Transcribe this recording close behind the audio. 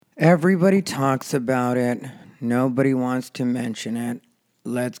Everybody talks about it. Nobody wants to mention it.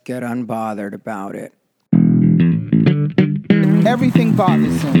 Let's get unbothered about it. Everything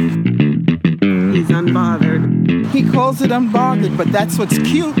bothers him. He's unbothered. He calls it unbothered, but that's what's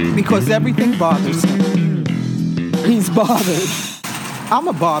cute because everything bothers him. He's bothered. I'm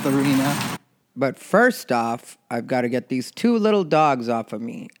a botherina. But first off, I've got to get these two little dogs off of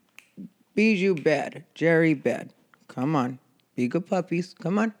me. Bijou bed, Jerry bed. Come on. Be good puppies.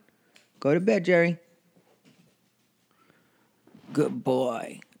 Come on. Go to bed, Jerry. Good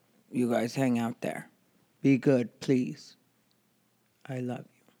boy. You guys hang out there. Be good, please. I love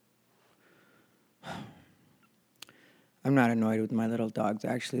you. I'm not annoyed with my little dogs.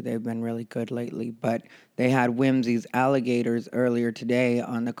 Actually, they've been really good lately. But they had Whimsy's alligators earlier today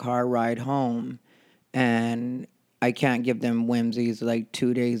on the car ride home. And I can't give them Whimsy's like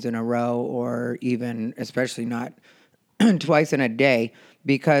 2 days in a row or even, especially not twice in a day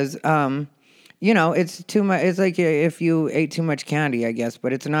because, it's too much. It's like if you ate too much candy, I guess,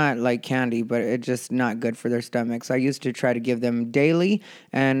 but it's not like candy, but it's just not good for their stomachs. I used to try to give them daily,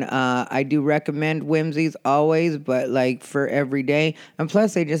 and I do recommend Whimsy's always, but like for every day. And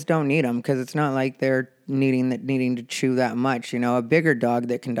plus, they just don't need them because it's not like they're needing to chew that much. A bigger dog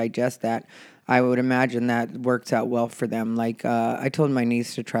that can digest that. I would imagine that works out well for them. Like, I told my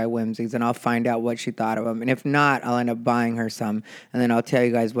niece to try Whimsy's, and I'll find out what she thought of them. And if not, I'll end up buying her some. And then I'll tell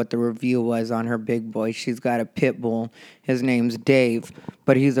you guys what the review was on her big boy. She's got a pit bull. His name's Dave,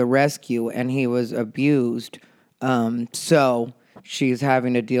 but he's a rescue, and he was abused. So she's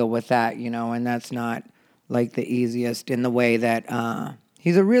having to deal with that, and that's not, like, the easiest in the way that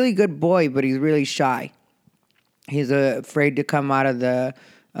he's a really good boy, but he's really shy. He's afraid to come out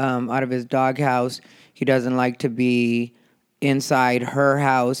of his doghouse. He doesn't like to be inside her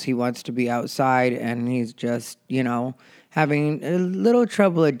house. He wants to be outside, and he's just, having a little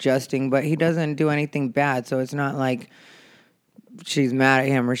trouble adjusting, but he doesn't do anything bad, so it's not like she's mad at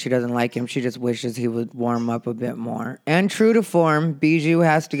him or she doesn't like him. She just wishes he would warm up a bit more. And true to form, Bijou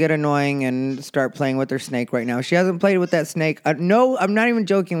has to get annoying and start playing with her snake right now. She hasn't played with that snake. No, I'm not even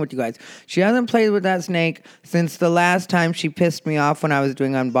joking with you guys. She hasn't played with that snake since the last time she pissed me off when I was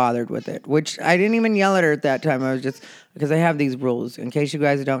doing Unbothered with it, which I didn't even yell at her at that time. I was just, because I have these rules, in case you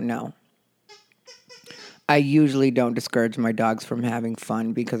guys don't know. I usually don't discourage my dogs from having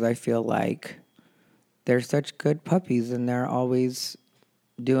fun because I feel like they're such good puppies and they're always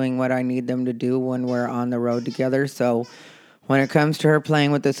doing what I need them to do when we're on the road together. So when it comes to her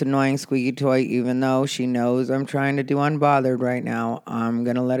playing with this annoying squeaky toy, even though she knows I'm trying to do Unbothered right now, I'm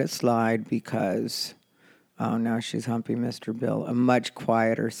going to let it slide because, now she's humping Mr. Bill. A much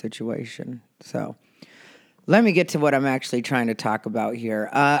quieter situation. So let me get to what I'm actually trying to talk about here.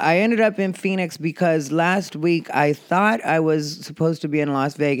 I ended up in Phoenix because last week I thought I was supposed to be in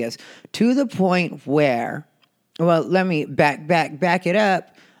Las Vegas to the point where, well, let me back it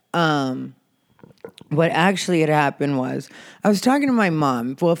up. What actually had happened was I was talking to my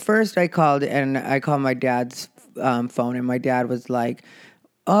mom. Well, first I called my dad's phone, and my dad was like,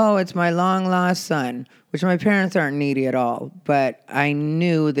 "Oh, it's my long-lost son," which my parents aren't needy at all. But I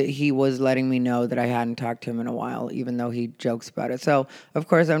knew that he was letting me know that I hadn't talked to him in a while, even though he jokes about it. So, of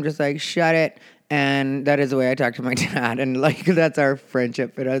course, I'm just like, shut it. And that is the way I talk to my dad. And, like, that's our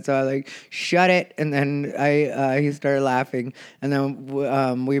friendship. So I like, shut it. And then he started laughing. And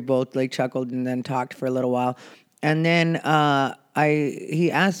then we both, like, chuckled and then talked for a little while. And then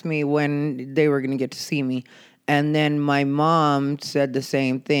he asked me when they were going to get to see me. And then my mom said the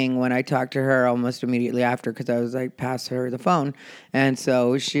same thing when I talked to her almost immediately after because I was like, pass her the phone. And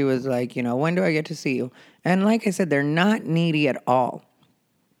so she was like, when do I get to see you? And like I said, they're not needy at all.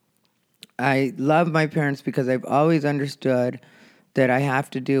 I love my parents because I've always understood that I have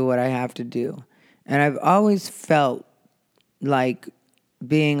to do what I have to do. And I've always felt like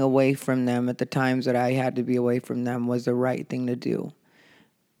being away from them at the times that I had to be away from them was the right thing to do.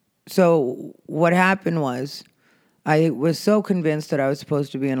 So what happened was I was so convinced that I was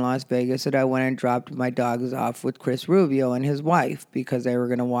supposed to be in Las Vegas that I went and dropped my dogs off with Chris Rubio and his wife because they were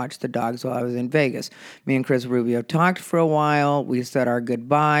going to watch the dogs while I was in Vegas. Me and Chris Rubio talked for a while. We said our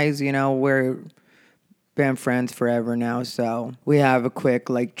goodbyes. We're been friends forever now, so we have a quick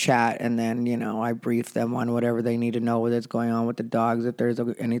chat, and then I brief them on whatever they need to know that's going on with the dogs, if there's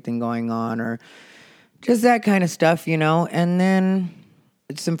anything going on, or just that kind of stuff, And then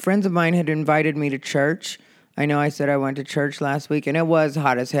some friends of mine had invited me to church I know I said I went to church last week, and it was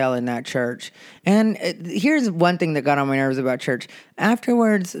hot as hell in that church. And here's one thing that got on my nerves about church.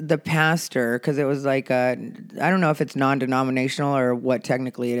 Afterwards, the pastor, because it was like, I don't know if it's non-denominational or what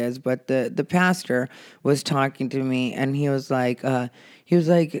technically it is, but the pastor was talking to me, and he was like,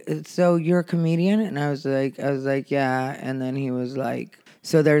 so you're a comedian? And I was like, yeah. And then he was like,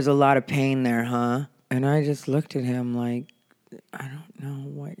 so there's a lot of pain there, huh? And I just looked at him like, I don't know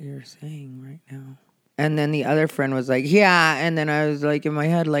what you're saying right now. And then the other friend was like, yeah. And then I was like, in my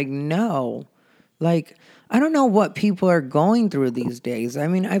head, like, no. Like, I don't know what people are going through these days. I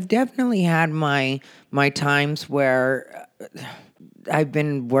mean, I've definitely had my times where I've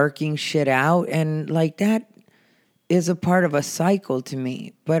been working shit out, and like that is a part of a cycle to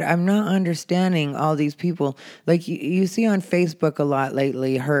me. But I'm not understanding all these people. Like you see on Facebook a lot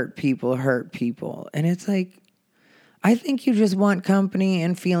lately, hurt people. And it's like, I think you just want company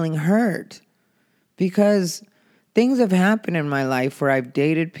and feeling hurt. Because things have happened in my life where I've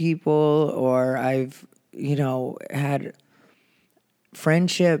dated people or I've, had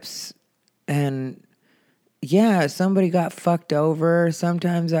friendships, and yeah, somebody got fucked over.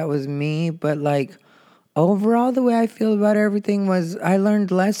 Sometimes that was me, but like overall the way I feel about everything was I learned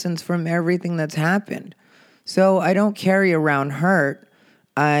lessons from everything that's happened. So I don't carry around hurt.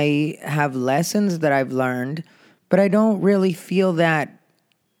 I have lessons that I've learned, but I don't really feel that.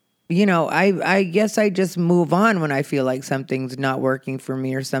 I guess I just move on when I feel like something's not working for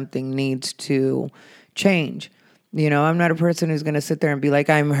me or something needs to change. I'm not a person who's going to sit there and be like,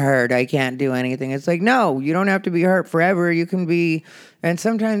 I'm hurt, I can't do anything. It's like, no, you don't have to be hurt forever. You can be, and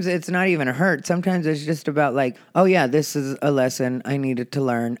sometimes it's not even a hurt. Sometimes it's just about like, oh yeah, this is a lesson I needed to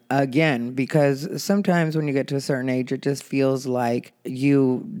learn again. Because sometimes when you get to a certain age, it just feels like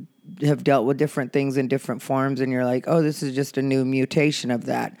you have dealt with different things in different forms, and you're like, oh, this is just a new mutation of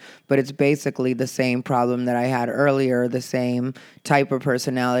that. But it's basically the same problem that I had earlier, the same type of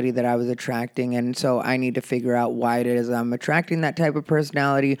personality that I was attracting. And so I need to figure out why it is I'm attracting that type of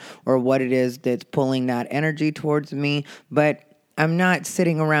personality, or what it is that's pulling that energy towards me. But I'm not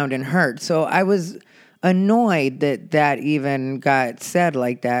sitting around and hurt. So I was annoyed that even got said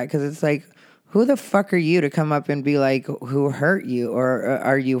like that, because it's like, who the fuck are you to come up and be like, who hurt you, or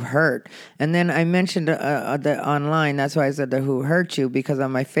are you hurt? And then I mentioned the online, that's why I said the who hurt you, because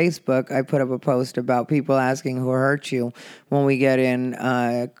on my Facebook, I put up a post about people asking who hurt you when we get in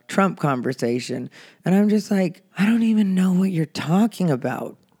Trump conversation. And I'm just like, I don't even know what you're talking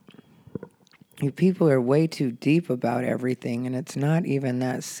about. You people are way too deep about everything, and it's not even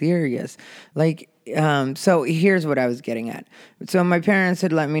that serious. Like, so here's what I was getting at. So my parents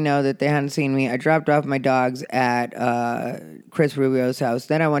had let me know that they hadn't seen me. I dropped off my dogs at Chris Rubio's house.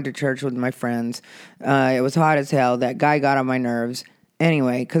 Then I went to church with my friends. It was hot as hell. That guy got on my nerves.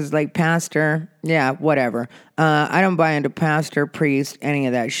 Anyway, because like pastor, yeah, whatever. I don't buy into pastor, priest, any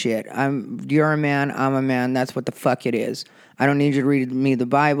of that shit. You're a man, I'm a man. That's what the fuck it is. I don't need you to read me the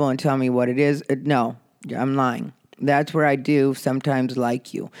Bible and tell me what it is. No, I'm lying. That's where I do sometimes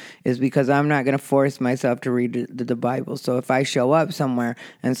like you, is because I'm not going to force myself to read the Bible. So if I show up somewhere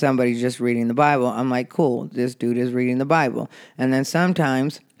and somebody's just reading the Bible, I'm like, cool, this dude is reading the Bible. And then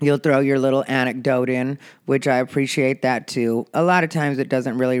sometimes you'll throw your little anecdote in, which I appreciate that too. A lot of times it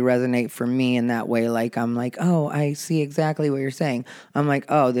doesn't really resonate for me in that way. Like, I'm like, oh, I see exactly what you're saying. I'm like,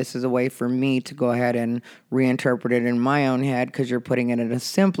 oh, this is a way for me to go ahead and reinterpret it in my own head, because you're putting it in a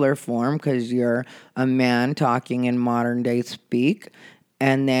simpler form, because you're a man talking in modern day speak.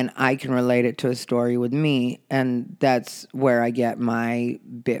 And then I can relate it to a story with me. And that's where I get my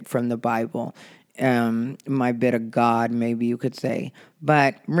bit from the Bible. My bit of God, maybe you could say.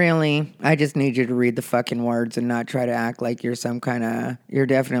 But really, I just need you to read the fucking words and not try to act like you're you're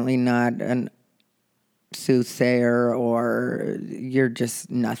definitely not an soothsayer, or you're just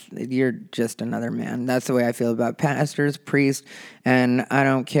nothing. You're just another man. That's the way I feel about pastors, priests, and I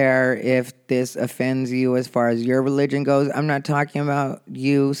don't care if this offends you as far as your religion goes. I'm not talking about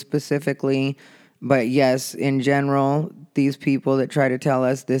you specifically, but yes, in general, these people that try to tell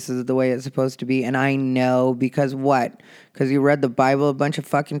us this is the way it's supposed to be, and I know because what? Because you read the Bible a bunch of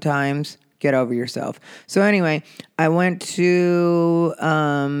fucking times? Get over yourself. So anyway, I went to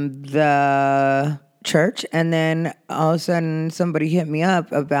the church, and then all of a sudden somebody hit me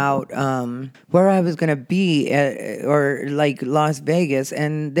up about where I was going to be or like Las Vegas.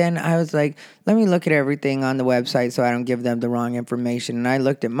 And then I was like, let me look at everything on the website so I don't give them the wrong information. And I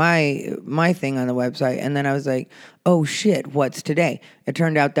looked at my thing on the website, and then I was like, oh shit, what's today? It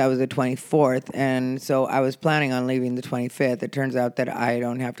turned out that was the 24th. And so I was planning on leaving the 25th. It turns out that I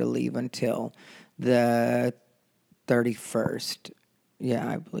don't have to leave until the 31st. Yeah,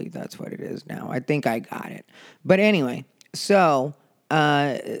 I believe that's what it is now. I think I got it. But anyway, so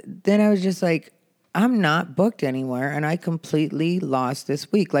then I was just like, I'm not booked anywhere, and I completely lost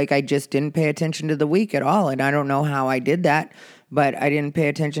this week. Like, I just didn't pay attention to the week at all, and I don't know how I did that, but I didn't pay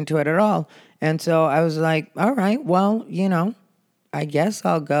attention to it at all. And so I was like, all right, well, I guess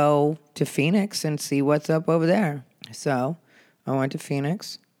I'll go to Phoenix and see what's up over there. So I went to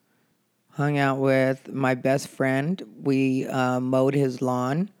Phoenix, hung out with my best friend. We mowed his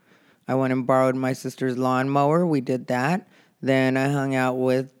lawn. I went and borrowed my sister's lawnmower. We did that. Then I hung out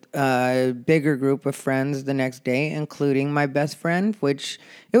with a bigger group of friends the next day, including my best friend, which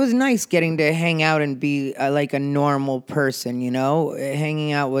it was nice getting to hang out and be like a normal person,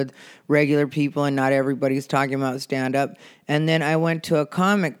 hanging out with regular people and not everybody's talking about stand-up. And then I went to a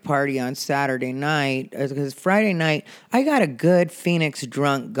comic party on Saturday night because Friday night, I got a good Phoenix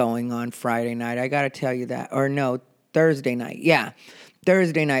drunk going on Friday night. I got to tell you that. Or no, Thursday night. Yeah.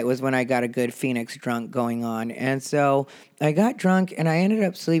 Thursday night was when I got a good Phoenix drunk going on. And so I got drunk and I ended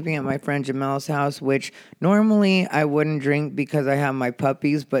up sleeping at my friend Jamel's house, which normally I wouldn't drink because I have my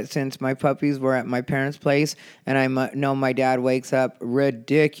puppies. But since my puppies were at my parents' place and I know my dad wakes up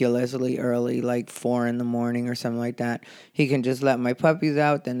ridiculously early, like 4 a.m. or something like that, he can just let my puppies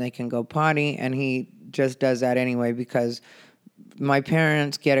out, then they can go potty. And he just does that anyway because my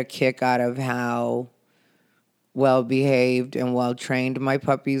parents get a kick out of how well-behaved and well-trained my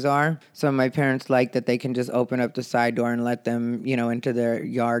puppies are. So my parents like that they can just open up the side door and let them, into their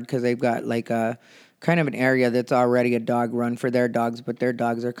yard because they've got like a kind of an area that's already a dog run for their dogs, but their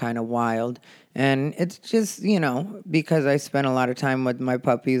dogs are kind of wild. And it's just, because I spent a lot of time with my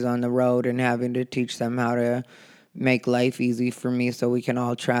puppies on the road and having to teach them how to make life easy for me so we can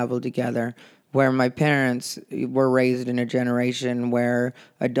all travel together. Where my parents were raised in a generation where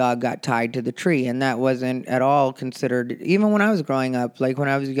a dog got tied to the tree, and that wasn't at all considered, even when I was growing up, like when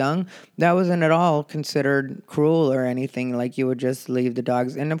I was young, that wasn't at all considered cruel or anything. Like you would just leave the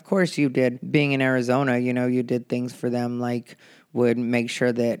dogs. And of course you did. Being in Arizona, you did things for them, like would make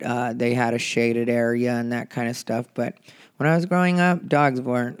sure that they had a shaded area and that kind of stuff. But when I was growing up, dogs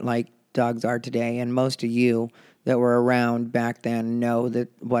weren't like dogs are today, and most of you that were around back then know that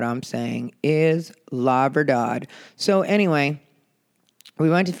what I'm saying is la verdad. So anyway, we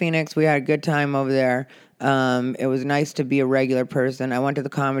went to Phoenix. We had a good time over there. It was nice to be a regular person. I went to the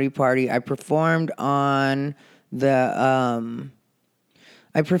comedy party. I performed on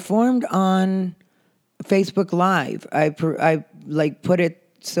Facebook Live. I put it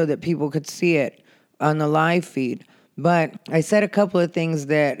so that people could see it on the live feed. But I said a couple of things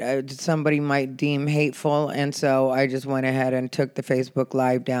that somebody might deem hateful, and so I just went ahead and took the Facebook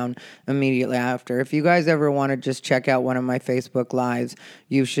Live down immediately after. If you guys ever want to just check out one of my Facebook Lives,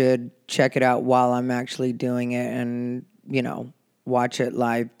 you should check it out while I'm actually doing it and, watch it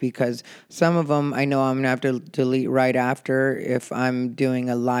live, because some of them I know I'm going to have to delete right after if I'm doing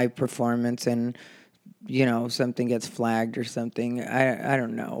a live performance and something gets flagged or something. I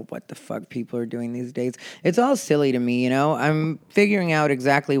don't know what the fuck people are doing these days. It's all silly to me, I'm figuring out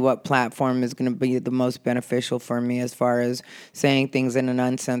exactly what platform is going to be the most beneficial for me as far as saying things in an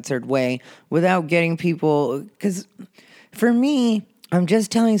uncensored way without getting people, because for me, I'm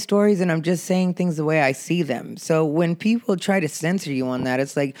just telling stories and I'm just saying things the way I see them. So when people try to censor you on that,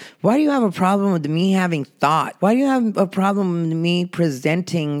 it's like, why do you have a problem with me having thought? Why do you have a problem with me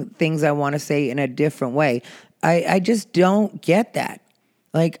presenting things I want to say in a different way? I just don't get that.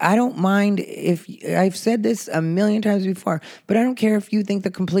 Like, I don't mind if, I've said this a million times before, but I don't care if you think the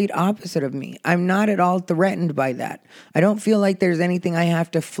complete opposite of me. I'm not at all threatened by that. I don't feel like there's anything I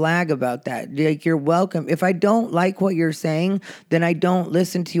have to flag about that. Like, you're welcome. If I don't like what you're saying, then I don't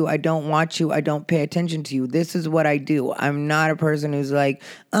listen to you. I don't watch you. I don't pay attention to you. This is what I do. I'm not a person who's like,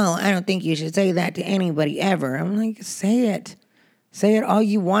 oh, I don't think you should say that to anybody ever. I'm like, say it. Say it all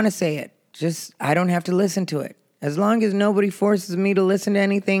you want to say it. Just, I don't have to listen to it. As long as nobody forces me to listen to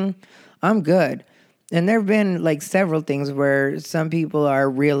anything, I'm good. And there have been like several things where some people are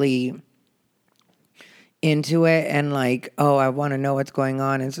really into it and like, oh, I want to know what's going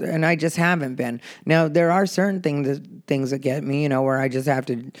on. And I just haven't been. Now, there are certain things that get me, where I just have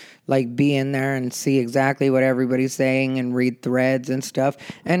to like be in there and see exactly what everybody's saying and read threads and stuff.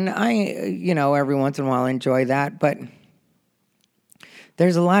 And I, every once in a while enjoy that. But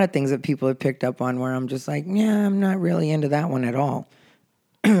there's a lot of things that people have picked up on where I'm just like, yeah, I'm not really into that one at all.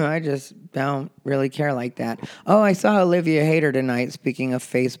 I just don't really care like that. Oh, I saw Olivia Hader tonight, speaking of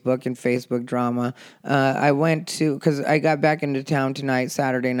Facebook and Facebook drama. I went to, because I got back into town tonight,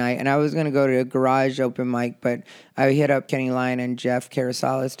 Saturday night, and I was going to go to a garage open mic, but I hit up Kenny Lyon and Jeff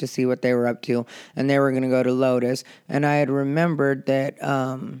Carasalis to see what they were up to, and they were going to go to Lotus. And I had remembered that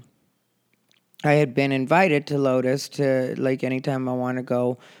I had been invited to Lotus to, like, anytime I want to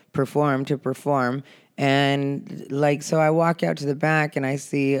go perform. And, like, so I walk out to the back and I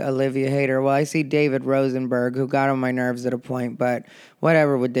see Olivia Hader. Well, I see David Rosenberg, who got on my nerves at a point, but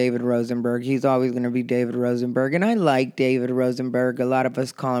whatever with David Rosenberg. He's always going to be David Rosenberg. And I like David Rosenberg. A lot of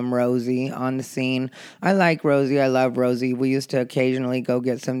us call him Rosie on the scene. I like Rosie. I love Rosie. We used to occasionally go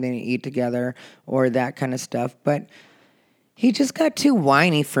get something to eat together or that kind of stuff. But he just got too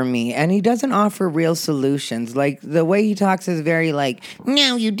whiny for me, and he doesn't offer real solutions. Like, the way he talks is very like,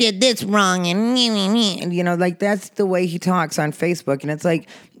 no, you did this wrong, and you know, like, that's the way he talks on Facebook. And it's like,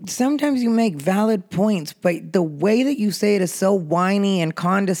 sometimes you make valid points, but the way that you say it is so whiny and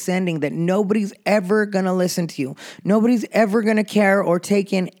condescending that nobody's ever going to listen to you. Nobody's ever going to care or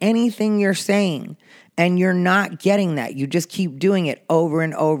take in anything you're saying. And you're not getting that. You just keep doing it over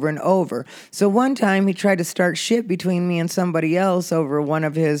and over and over. So one time he tried to start shit between me and somebody else over one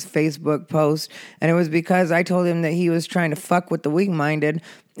of his Facebook posts. And it was because I told him that he was trying to fuck with the weak-minded.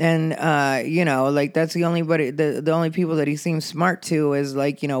 And, you know, like, that's the only people that he seems smart to is,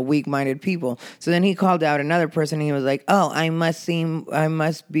 like, you know, weak-minded people. So then he called out another person and he was like, oh, I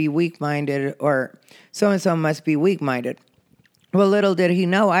must be weak-minded, or so-and-so must be weak-minded. Well, little did he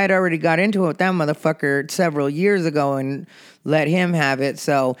know, I had already got into it with that motherfucker several years ago and let him have it,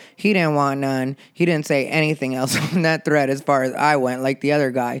 so he didn't want none. He didn't say anything else on that thread as far as I went, like the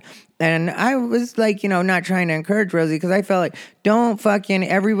other guy. And I was like, you know, not trying to encourage Rosie, because I felt like,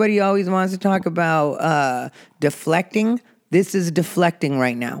 everybody always wants to talk about deflecting. This is deflecting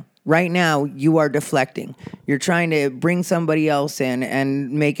right now. Right now, you are deflecting. You're trying to bring somebody else in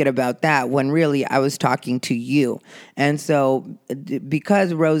and make it about that when really I was talking to you. And so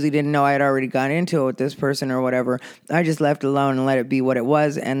because Rosie didn't know I had already gone into it with this person or whatever, I just left it alone and let it be what it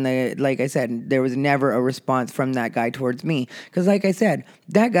was. And like I said, there was never a response from that guy towards me. Because like I said,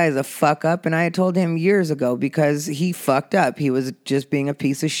 that guy's a fuck up, and I had told him years ago because he fucked up. He was just being a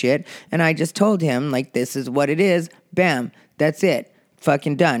piece of shit. And I just told him, like, this is what it is. Bam. That's it.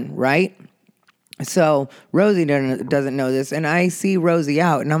 Fucking done, right? So Rosie doesn't know this, and I see Rosie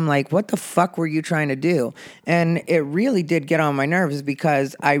out, and I'm like, what the fuck were you trying to do? And it really did get on my nerves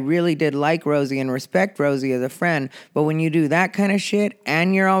because I really did like Rosie and respect Rosie as a friend, but when you do that kind of shit,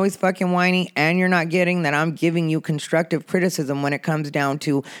 and you're always fucking whiny, and you're not getting that I'm giving you constructive criticism when it comes down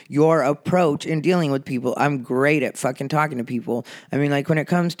to your approach in dealing with people. I'm great at fucking talking to people. I mean, like, when it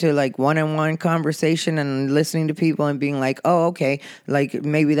comes to, like, one-on-one conversation and listening to people and being like, oh, okay, like,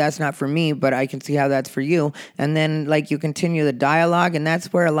 maybe that's not for me, but I can see how that's for you. And then, like, you continue the dialogue, and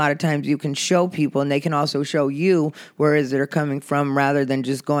that's where a lot of times you can show people, and they can also show you where is they're coming from rather than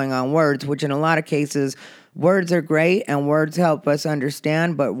just going on words, which in a lot of cases, words are great and words help us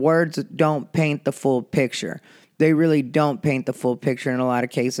understand, but words don't paint the full picture. They really don't paint the full picture in a lot of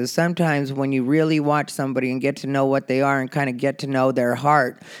cases. Sometimes when you really watch somebody and get to know what they are and kind of get to know their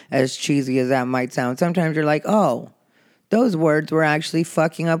heart, as cheesy as that might sound, sometimes you're like, oh, those words were actually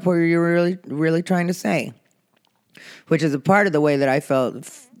fucking up what you were really trying to say, which is a part of the way that I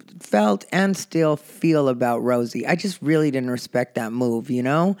felt and still feel about Rosie. I just really didn't respect that move, you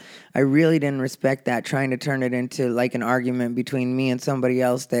know? I really didn't respect that, trying to turn it into like an argument between me and somebody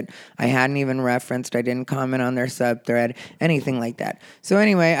else that I hadn't even referenced. I didn't comment on their subthread, anything like that. So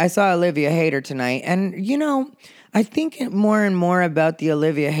anyway, I saw Olivia Hader tonight, and, you know, I think more and more about the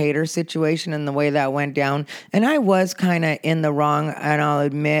Olivia Hader situation and the way that went down. And I was kind of in the wrong, and I'll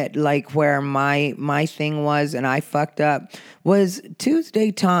admit, like, where my thing was and I fucked up was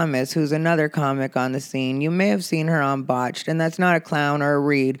Tuesday Thomas, who's another comic on the scene. You may have seen her on Botched, and that's not a clown or a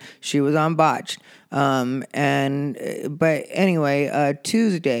read. She was on Botched. But anyway,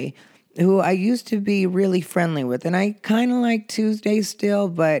 Tuesday, who I used to be really friendly with, and I kind of like Tuesday still,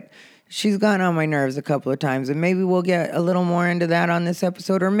 but she's gotten on my nerves a couple of times, and maybe we'll get a little more into that on this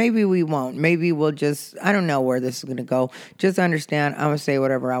episode, or maybe we won't. Maybe we'll just, I don't know where this is going to go. Just understand, I'm going to say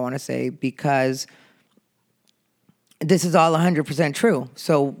whatever I want to say because this is all 100% true.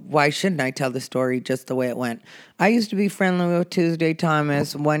 So why shouldn't I tell the story just the way it went? I used to be friendly with Tuesday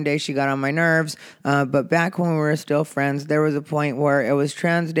Thomas. One day she got on my nerves, but back when we were still friends, there was a point where it was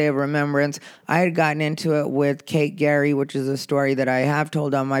Trans Day of Remembrance. I had gotten into it with Kate Gary, which is a story that I have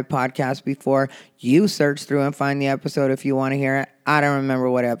told on my podcast before. You search through and find the episode if you want to hear it. I don't remember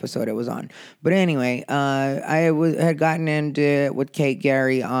what episode it was on. But anyway, had gotten into it with Kate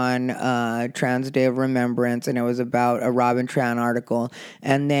Gary on Trans Day of Remembrance, and it was about a Robin Tran article.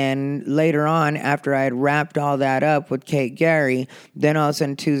 And then later on, after I had wrapped all that up with Kate Gary, then all of a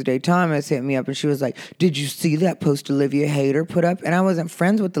sudden Tuesday Thomas hit me up, and she was like, "Did you see that post Olivia Hayter put up?" And I wasn't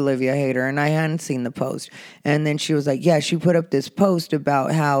friends with Olivia Hayter, and I hadn't seen the post. And then she was like, "Yeah, she put up this post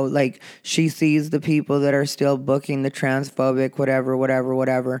about how like she sees the people that are still booking the transphobic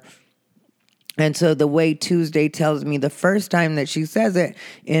whatever." And so the way Tuesday tells me the first time that she says it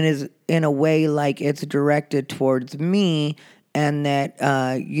is in a way like it's directed towards me, and that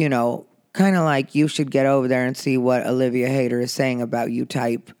kind of like you should get over there and see what Olivia Hayter is saying about you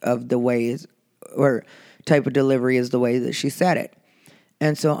type of the ways or type of delivery is the way that she said it.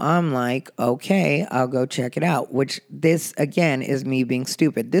 And so I'm like, okay, I'll go check it out, which this, again, is me being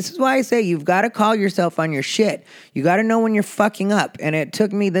stupid. This is why I say you've got to call yourself on your shit. You got to know when you're fucking up. And it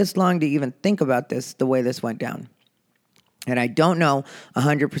took me this long to even think about this, the way this went down. And I don't know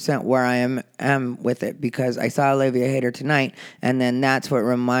 100% where I am with it, because I saw Olivia Hayter tonight, and then that's what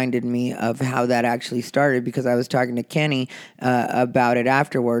reminded me of how that actually started, because I was talking to Kenny about it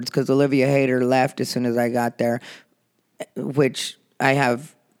afterwards, because Olivia Hayter left as soon as I got there, which I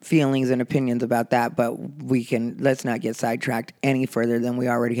have feelings and opinions about that, but let's not get sidetracked any further than we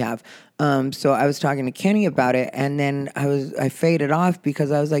already have. So I was talking to Kenny about it, and then I faded off because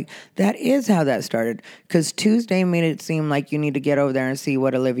I was like, that is how that started. Because Tuesday made it seem like you need to get over there and see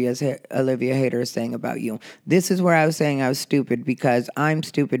what Olivia Hayter is saying about you. This is where I was saying I was stupid, because I'm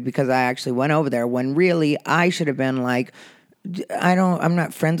stupid because I actually went over there when really I should have been like, I'm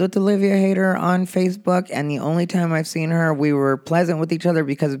not friends with Olivia Hayter on Facebook, and the only time I've seen her, we were pleasant with each other,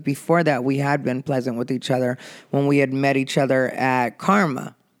 because before that we had been pleasant with each other when we had met each other at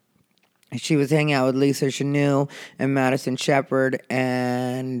Karma. She was hanging out with Lisa Chanou and Madison Shepard,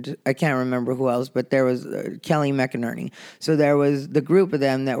 and I can't remember who else, but there was Kelly McInerney. So there was the group of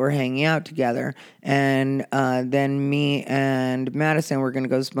them that were hanging out together, and then me and Madison were going to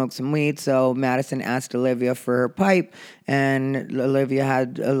go smoke some weed. So Madison asked Olivia for her pipe, and Olivia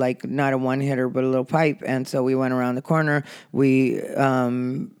had not a one-hitter, but a little pipe, and so we went around the corner. We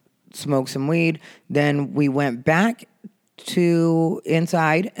smoked some weed. Then we went back to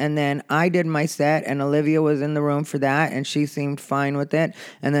inside, and then I did my set, and Olivia was in the room for that, and she seemed fine with it.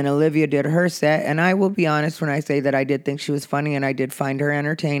 And then Olivia did her set, and I will be honest when I say that I did think she was funny, and I did find her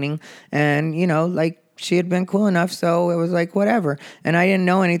entertaining, and she had been cool enough, so it was like whatever. And I didn't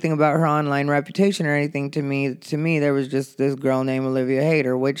know anything about her online reputation or anything. To me, there was just this girl named Olivia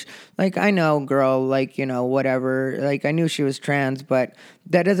Hayter, which, I know girl, whatever. I knew she was trans, but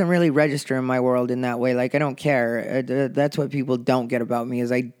that doesn't really register in my world in that way. I don't care. That's what people don't get about me,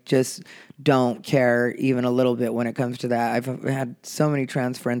 is I just don't care even a little bit when it comes to that. I've had so many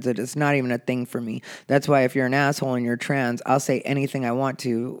trans friends that it's not even a thing for me. That's why if you're an asshole and you're trans, I'll say anything I want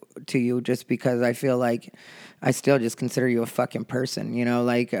to you, just because I feel like I still just consider you a fucking person,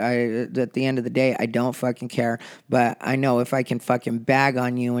 at the end of the day, I don't fucking care, but I know if I can fucking bag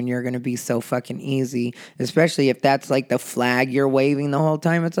on you and you're going to be so fucking easy, especially if that's the flag you're waving the whole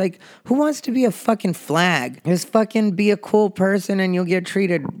time. It's who wants to be a fucking flag? Just fucking be a cool person and you'll get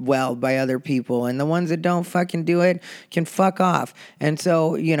treated well by other people, and the ones that don't fucking do it can fuck off. And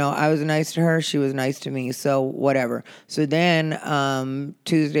so, I was nice to her, she was nice to me, so whatever. So then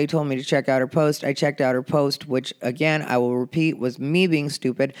Tuesday told me to check out her post. I checked out her post, which, again, I will repeat, was me being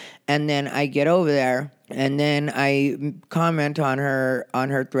stupid. And then I get over there, and then I comment on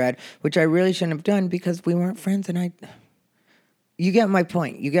her thread, which I really shouldn't have done because we weren't friends. And you get my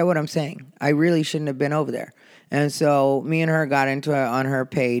point. You get what I'm saying. I really shouldn't have been over there. And so me and her got into it on her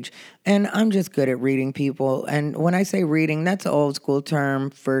page. And I'm just good at reading people. And when I say reading, that's an old school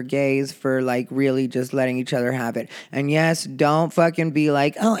term for gays, for really just letting each other have it. And yes, don't fucking be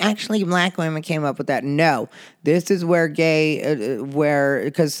like, oh, actually black women came up with that. No, this is where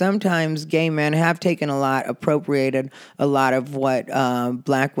because sometimes gay men have appropriated a lot of what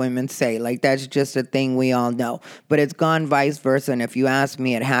black women say. That's just a thing we all know. But it's gone vice versa. And if you ask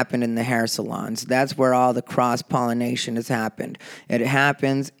me, it happened in the hair salons. That's where all the cross-pollination has happened. It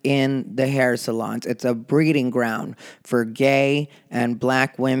happens in the hair salons. It's a breeding ground for gay and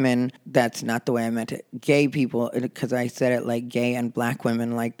black women. That's not the way I meant it. Gay people, because I said it like gay and black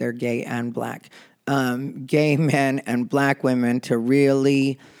women, like they're gay and black. Gay men and black women to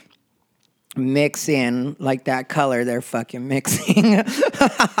really mix in like that color they're fucking mixing.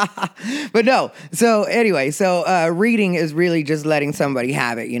 But no. So anyway, reading is really just letting somebody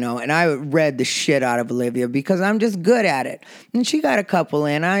have it, and I read the shit out of Olivia because I'm just good at it. And she got a couple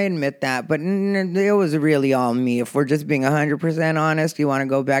in, I admit that, but it was really all me. If we're just being 100% honest, you want to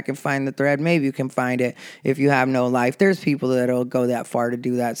go back and find the thread, maybe you can find it if you have no life. There's people that'll go that far to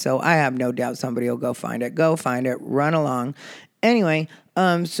do that. So I have no doubt somebody will go find it. Go find it, run along. Anyway,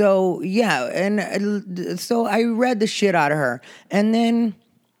 so yeah, and so I read the shit out of her, and then,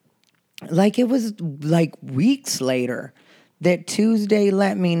 like, it was like weeks later that Tuesday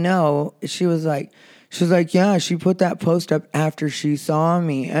let me know. She was like, yeah, she put that post up after she saw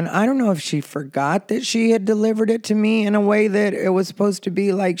me, and I don't know if she forgot that she had delivered it to me in a way that it was supposed to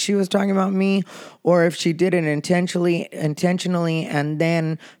be like she was talking about me, or if she did it intentionally, and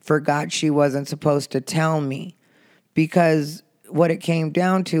then forgot she wasn't supposed to tell me, because what it came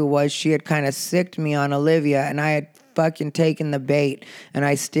down to was she had kind of sicked me on Olivia, and I had fucking taken the bait, and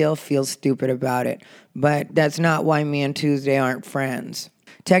I still feel stupid about it. But that's not why me and Tuesday aren't friends.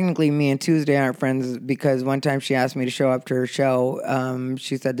 Technically, me and Tuesday aren't friends because one time she asked me to show up to her show.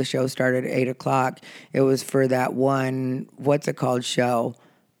 She said the show started at 8 o'clock. It was for that one, what's it called, show?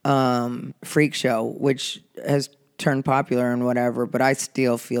 Freak Show, which has turned popular and whatever, but I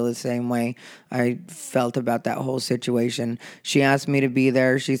still feel the same way I felt about that whole situation. She asked me to be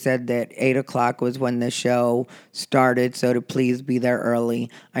there. She said that 8 o'clock was when the show started, so to please be there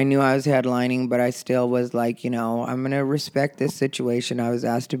early. I knew I was headlining, but I still was like, I'm going to respect this situation. I was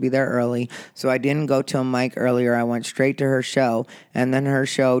asked to be there early, so I didn't go to a mic earlier. I went straight to her show, and then her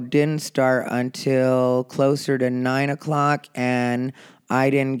show didn't start until closer to 9 o'clock, and I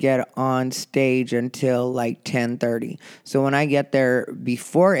didn't get on stage until like 10:30. So when I get there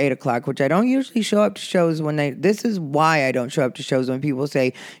before 8 o'clock, which I don't usually show up to shows this is why I don't show up to shows when people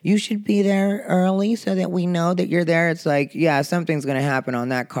say, you should be there early so that we know that you're there. It's like, yeah, something's going to happen on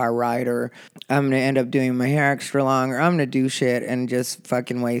that car ride, or I'm going to end up doing my hair extra long, or I'm going to do shit and just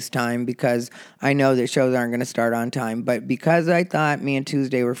fucking waste time because I know that shows aren't going to start on time. But because I thought me and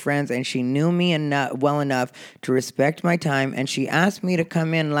Tuesday were friends and she knew me well enough to respect my time, and she asked me to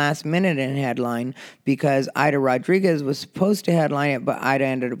come in last minute and headline because Ida Rodriguez was supposed to headline it, but Ida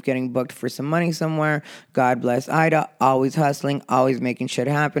ended up getting booked for some money somewhere. God bless Ida, always hustling, always making shit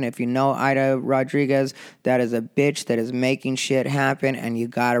happen. If you know Ida Rodriguez, that is a bitch that is making shit happen, and you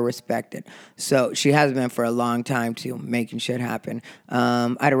gotta respect it. So she has been for a long time too, making shit happen.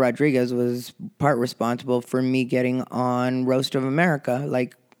 Ida Rodriguez was part responsible for me getting on Roast of America,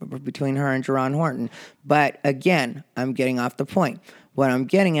 like between her and Jerron Horton. But again, I'm getting off the point. What I'm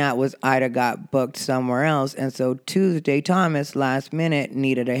getting at was Ida got booked somewhere else, and so Tuesday Thomas last minute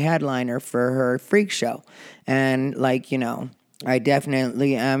needed a headliner for her freak show. And I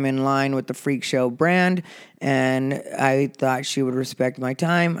definitely am in line with the Freak Show brand, and I thought she would respect my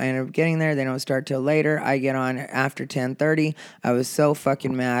time. I ended up getting there. They don't start till later. I get on after 10:30. I was so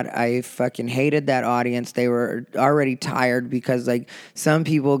fucking mad. I fucking hated that audience. They were already tired because, some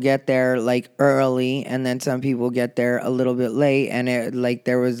people get there, early, and then some people get there a little bit late, and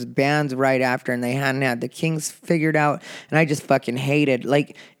there was bands right after, and they hadn't had the Kings figured out, and I just fucking hated,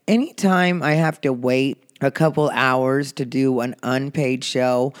 anytime I have to wait a couple hours to do an unpaid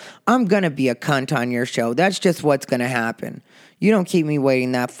show, I'm going to be a cunt on your show. That's just what's going to happen. You don't keep me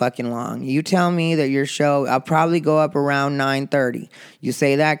waiting that fucking long. You tell me that your show, I'll probably go up around 9:30. You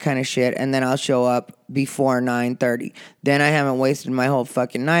say that kind of shit, and then I'll show up before 9:30. Then I haven't wasted my whole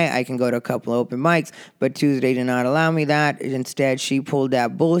fucking night. I can go to a couple open mics, but Tuesday did not allow me that. Instead, she pulled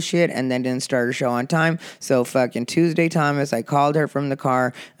that bullshit and then didn't start her show on time. So fucking Tuesday Thomas, I called her from the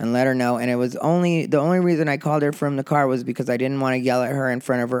car and let her know, and it was the only reason I called her from the car was because I didn't want to yell at her in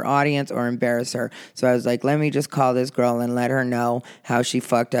front of her audience or embarrass her. So I was like, let me just call this girl and let her know how she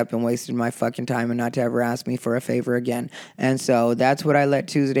fucked up and wasted my fucking time and not to ever ask me for a favor again. And so that's what I let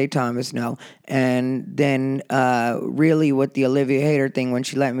Tuesday Thomas know. And then really with the Olivia Hader thing, when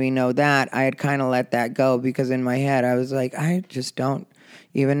she let me know that, I had kind of let that go because in my head I was like, I just don't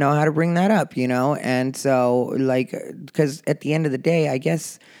even know how to bring that up, And so because at the end of the day, I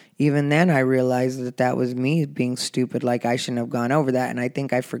guess even then I realized that was me being stupid. I shouldn't have gone over that. And I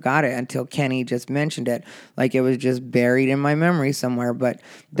think I forgot it until Kenny just mentioned it. It was just buried in my memory somewhere. But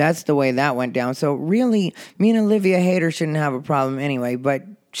that's the way that went down. So really, me and Olivia Hader shouldn't have a problem anyway. But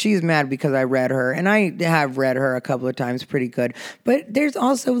she's mad because I read her, and I have read her a couple of times pretty good. But there's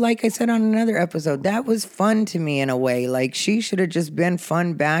also, like I said on another episode, that was fun to me in a way. She should have just been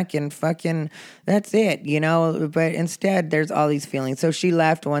fun back and fucking, that's it, But instead, there's all these feelings. So she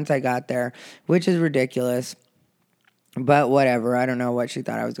left once I got there, which is ridiculous. But whatever, I don't know what she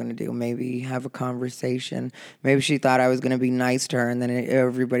thought I was going to do. Maybe have a conversation. Maybe she thought I was going to be nice to her, and then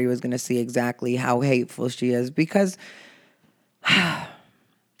everybody was going to see exactly how hateful she is. Because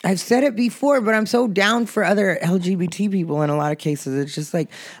I've said it before, but I'm so down for other LGBT people in a lot of cases. It's just like,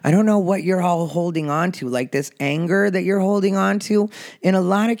 I don't know what you're all holding on to. Like this anger that you're holding on to. In a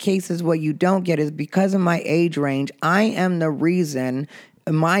lot of cases, what you don't get is because of my age range, I am the reason,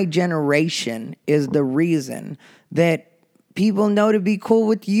 my generation is the reason that people know to be cool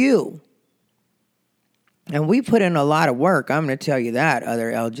with you. And we put in a lot of work. I'm going to tell you that,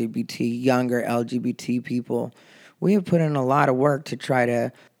 other younger LGBT people. We have put in a lot of work to try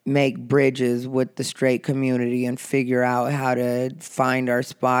to make bridges with the straight community and figure out how to find our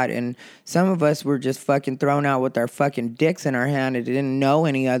spot. And some of us were just fucking thrown out with our fucking dicks in our hand and didn't know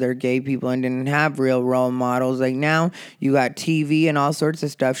any other gay people and didn't have real role models. Like now you got TV and all sorts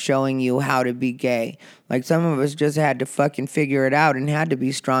of stuff showing you how to be gay. Like some of us just had to fucking figure it out and had to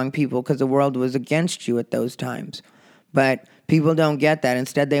be strong people because the world was against you at those times. But people don't get that.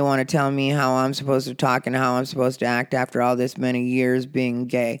 Instead, they want to tell me how I'm supposed to talk and how I'm supposed to act after all this many years being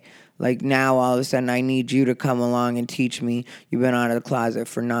gay. Like now, all of a sudden, I need you to come along and teach me. You've been out of the closet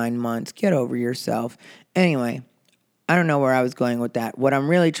for 9 months. Get over yourself. Anyway, I don't know where I was going with that. What I'm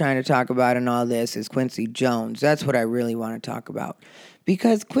really trying to talk about in all this is Quincy Jones. That's what I really want to talk about.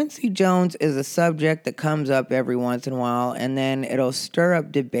 Because Quincy Jones is a subject that comes up every once in a while, and then it'll stir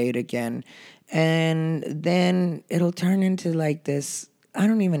up debate again. And then it'll turn into like this, I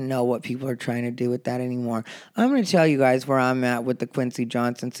don't even know what people are trying to do with that anymore. I'm going to tell you guys where I'm at with the Quincy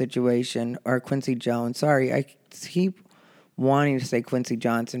Johnson situation, or Quincy Jones. Sorry, I keep wanting to say Quincy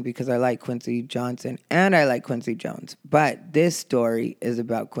Johnson because I like Quincy Johnson and I like Quincy Jones. But this story is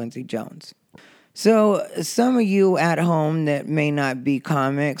about Quincy Jones. So some of you at home that may not be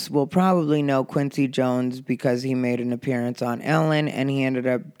comics will probably know Quincy Jones because he made an appearance on Ellen and he ended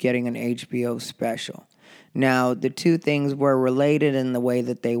up getting an HBO special. Now, the two things were related in the way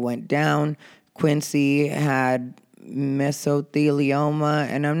that they went down. Quincy had mesothelioma,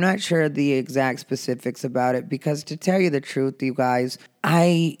 and I'm not sure the exact specifics about it because to tell you the truth, you guys,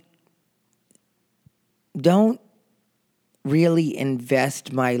 I don't really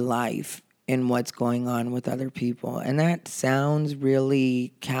invest my life in what's going on with other people. And that sounds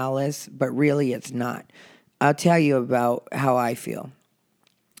really callous, but really it's not. I'll tell you about how I feel.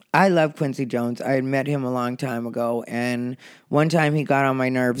 I love Quincy Jones. I had met him a long time ago, and one time he got on my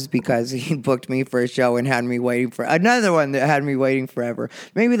nerves because he booked me for a show and had me waiting for another one that had me waiting forever.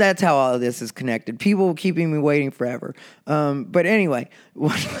 Maybe that's how all of this is connected. People keeping me waiting forever. But anyway,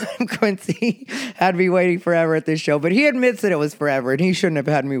 one time Quincy had me waiting forever at this show, but he admits that it was forever, and he shouldn't have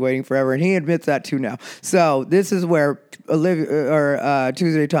had me waiting forever, and he admits that too now. So this is where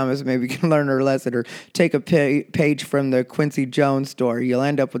Tuesday Thomas maybe can learn her lesson or take a page from the Quincy Jones story. You'll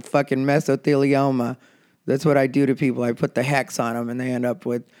end up with fucking mesothelioma. That's what I do to people. I put the hex on them and they end up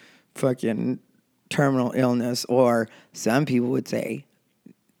with fucking terminal illness, or some people would say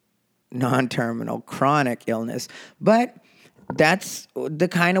non-terminal chronic illness. But that's the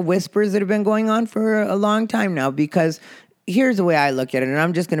kind of whispers that have been going on for a long time now, because here's the way I look at it, and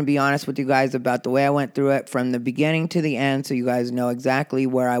I'm just going to be honest with you guys about the way I went through it from the beginning to the end so you guys know exactly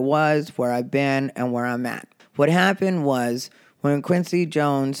where I was, where I've been, and where I'm at. What happened was when Quincy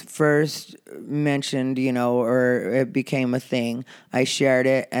Jones first mentioned, or it became a thing, I shared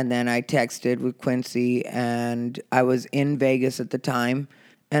it, and then I texted with Quincy, and I was in Vegas at the time,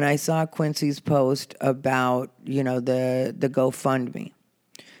 and I saw Quincy's post about, the GoFundMe,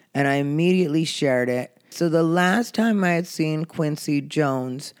 and I immediately shared it. So the last time I had seen Quincy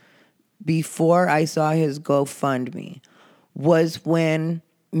Jones before I saw his GoFundMe was when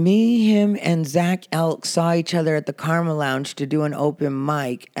me, him, and Zach Elk saw each other at the Karma Lounge to do an open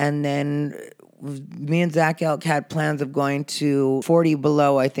mic. And then me and Zach Elk had plans of going to 40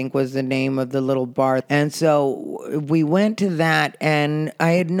 Below, I think was the name of the little bar. And so we went to that, and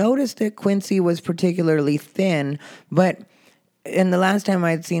I had noticed that Quincy was particularly thin, but and the last time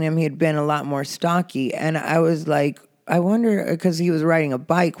I'd seen him, he had been a lot more stocky. And I was like, I wonder, because he was riding a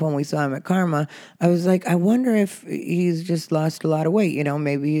bike when we saw him at Karma, I was like, I wonder if he's just lost a lot of weight.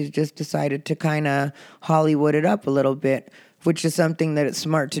 Maybe he's just decided to kind of Hollywood it up a little bit, which is something that it's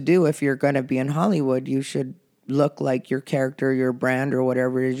smart to do. If you're going to be in Hollywood, you should look like your character, your brand, or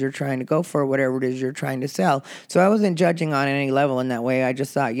whatever it is you're trying to go for, whatever it is you're trying to sell. So I wasn't judging on any level in that way. I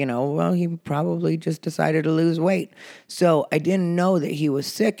just thought, well, he probably just decided to lose weight. So I didn't know that he was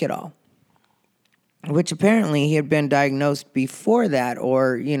sick at all. which apparently he had been diagnosed before that,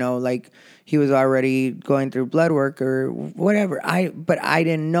 or, like he was already going through blood work or whatever. But I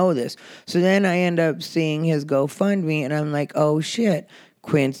didn't know this. So then I end up seeing his GoFundMe and I'm like, oh shit,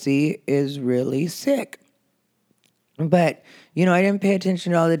 Quincy is really sick. But, I didn't pay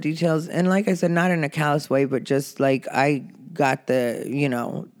attention to all the details. And like I said, not in a callous way, but just like I got the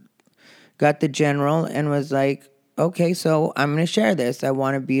general and was like, okay, so I'm going to share this. I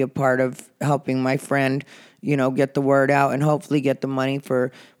want to be a part of helping my friend, get the word out and hopefully get the money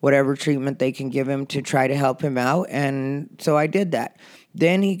for whatever treatment they can give him to try to help him out. And so I did that.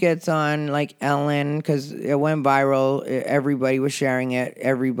 Then he gets on like Ellen because it went viral. Everybody was sharing it.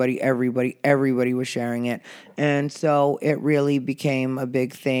 Everybody was sharing it. And so it really became a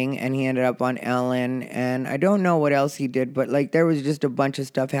big thing. And he ended up on Ellen. And I don't know what else he did, but like there was just a bunch of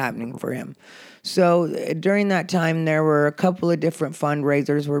stuff happening for him. So during that time, there were a couple of different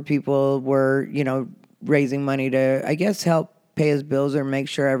fundraisers where people were, raising money to, I guess, help pay his bills or make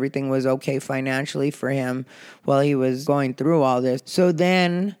sure everything was okay financially for him while he was going through all this. So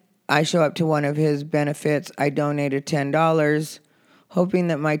then I show up to one of his benefits. I donated $10, hoping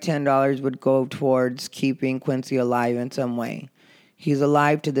that my $10 would go towards keeping Quincy alive in some way. He's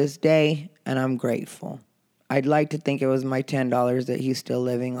alive to this day, and I'm grateful. I'd like to think it was my $10 that he's still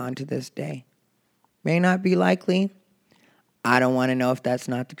living on to this day. May not be likely. I don't want to know if that's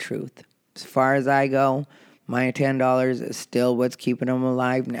not the truth. As far as I go, my $10 is still what's keeping him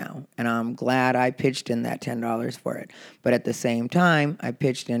alive now. And I'm glad I pitched in that $10 for it. But at the same time, I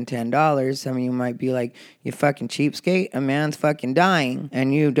pitched in $10. Some of you might be like, you fucking cheapskate, a man's fucking dying,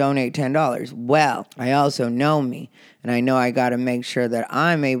 and you donate $10. Well, I also know me. And I know I got to make sure that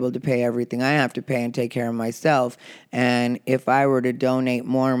I'm able to pay everything I have to pay and take care of myself. And if I were to donate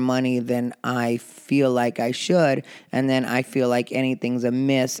more money than I feel like I should, and then I feel like anything's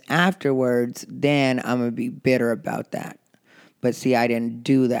amiss afterwards, then I'm going to be bitter about that. But see, I didn't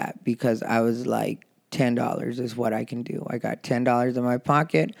do that because I was like, $10 is what I can do. I got $10 in my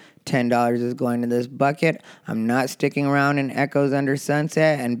pocket. $10 is going to this bucket. I'm not sticking around in Echoes Under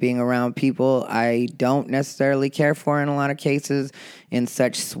Sunset and being around people I don't necessarily care for in a lot of cases in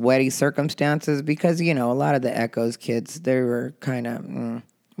such sweaty circumstances because, a lot of the Echoes kids, they were kind of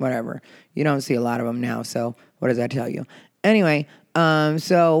whatever. You don't see a lot of them now, so what does that tell you? Anyway,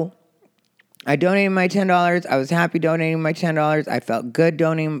 so I donated my $10. I was happy donating my $10. I felt good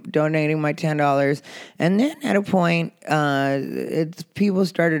donating my $10. And then at a point, people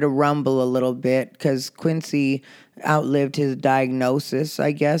started to rumble a little bit because Quincy outlived his diagnosis,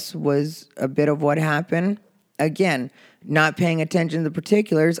 I guess, was a bit of what happened. Again, not paying attention to the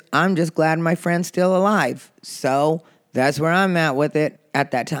particulars. I'm just glad my friend's still alive. So that's where I'm at with it at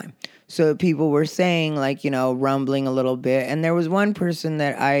that time. So people were saying, rumbling a little bit. And there was one person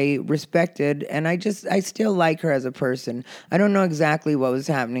that I respected, and I still like her as a person. I don't know exactly what was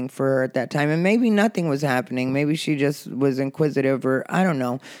happening for her at that time. And maybe nothing was happening. Maybe she just was inquisitive, or I don't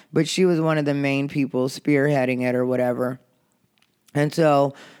know. But she was one of the main people spearheading it or whatever. And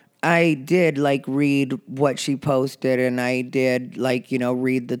so I did read what she posted, and I did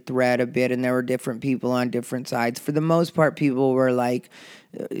read the thread a bit, and there were different people on different sides. For the most part, people were like,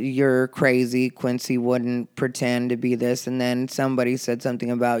 you're crazy, Quincy wouldn't pretend to be this. And then somebody said something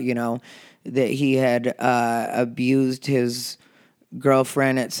about, that he had abused his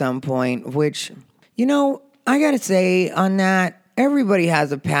girlfriend at some point, which, I gotta say on that, everybody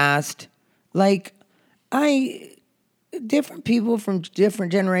has a past. Different people from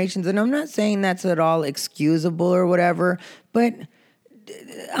different generations, and I'm not saying that's at all excusable or whatever, but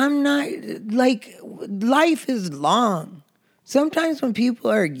I'm not, life is long. Sometimes when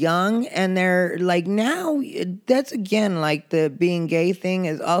people are young and they're now, that's again the being gay thing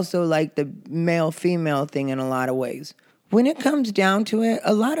is also the male-female thing in a lot of ways. When it comes down to it,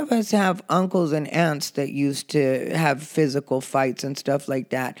 a lot of us have uncles and aunts that used to have physical fights and stuff like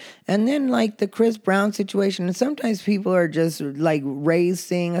that. And then the Chris Brown situation, and sometimes people are just raised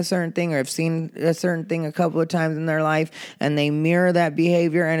seeing a certain thing or have seen a certain thing a couple of times in their life, and they mirror that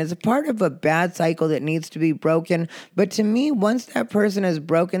behavior, and it's a part of a bad cycle that needs to be broken. But to me, once that person has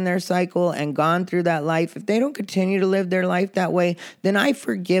broken their cycle and gone through that life, if they don't continue to live their life that way, then I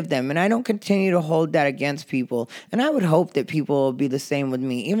forgive them, and I don't continue to hold that against people. And I would hope that people will be the same with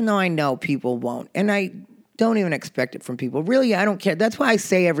me, even though I know people won't. And I don't even expect it from people. Really, I don't care. That's why I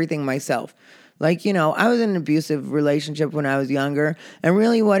say everything myself. Like, I was in an abusive relationship when I was younger. And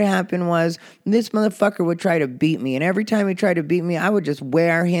really what happened was this motherfucker would try to beat me. And every time he tried to beat me, I would just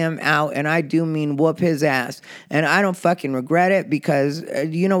wear him out. And I do mean whoop his ass. And I don't fucking regret it because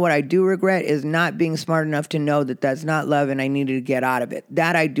you know what I do regret is not being smart enough to know that that's not love and I needed to get out of it.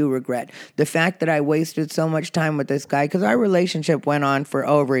 That I do regret. The fact that I wasted so much time with this guy, because our relationship went on for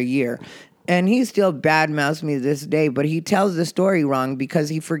over a year. And he still badmouths me to this day, but he tells the story wrong because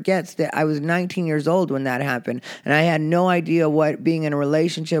he forgets that I was 19 years old when that happened. And I had no idea what being in a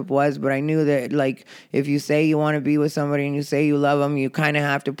relationship was, but I knew that, like, if you say you want to be with somebody and you say you love them, you kind of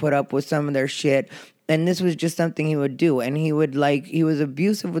have to put up with some of their shit. And this was just something he would do. And he was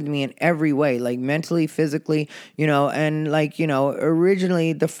abusive with me in every way, like mentally, physically, and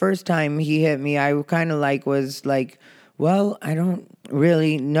originally the first time he hit me, I kind of was like, well, I don't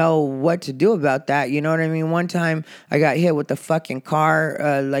really know what to do about that. You know what I mean? One time I got hit with the fucking car,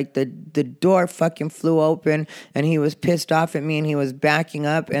 the door fucking flew open and he was pissed off at me and he was backing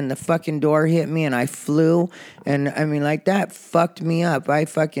up and the fucking door hit me and I flew. And I mean, that fucked me up. I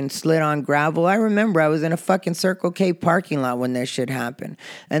fucking slid on gravel. I remember I was in a fucking Circle K parking lot when this shit happened.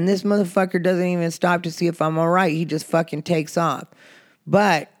 And this motherfucker doesn't even stop to see if I'm all right. He just fucking takes off.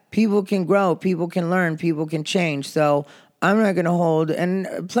 But people can grow, people can learn, people can change. So I'm not going to hold.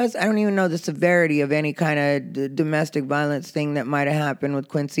 And plus, I don't even know the severity of any kind of domestic violence thing that might have happened with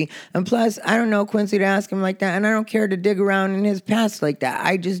Quincy. And plus, I don't know Quincy to ask him like that. And I don't care to dig around in his past like that.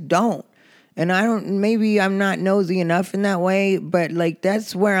 I just don't. And maybe I'm not nosy enough in that way, but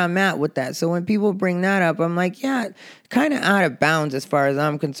that's where I'm at with that. So when people bring that up, I'm like, yeah, kind of out of bounds as far as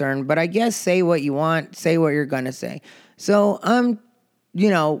I'm concerned. But I guess say what you want, say what you're going to say. So I'm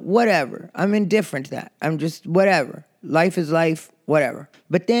whatever. I'm indifferent to that. I'm just whatever. Life is life, whatever.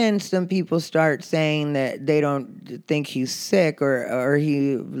 But then some people start saying that they don't think he's sick or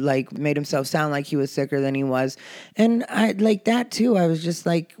he made himself sound like he was sicker than he was. And I that too. I was just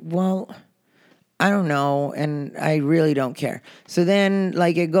like, well, I don't know, and I really don't care. So then,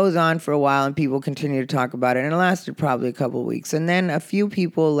 it goes on for a while, and people continue to talk about it, and it lasted probably a couple of weeks. And then a few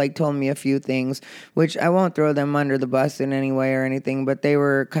people, told me a few things, which I won't throw them under the bus in any way or anything, but they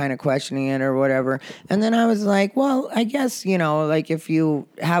were kind of questioning it or whatever. And then I was like, well, I guess, if you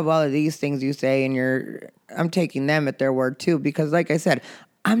have all of these things you say, and I'm taking them at their word, too, because like I said,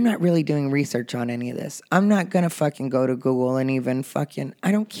 I'm not really doing research on any of this. I'm not going to fucking go to Google and even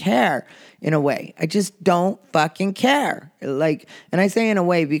I don't care in a way. I just don't fucking care. And I say in a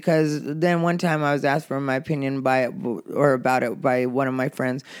way because then one time I was asked for my opinion about it by one of my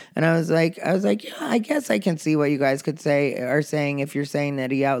friends. And I was like, yeah, I guess I can see what you guys are saying if you're saying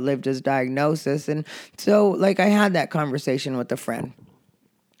that he outlived his diagnosis. And so I had that conversation with a friend.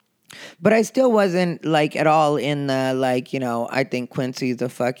 But I still wasn't at all in the I think Quincy's a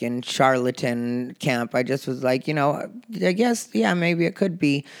fucking charlatan camp. I just was I guess, yeah, maybe it could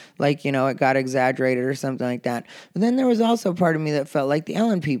be it got exaggerated or something like that. But then there was also part of me that felt like the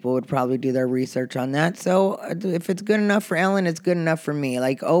Ellen people would probably do their research on that. So if it's good enough for Ellen, it's good enough for me.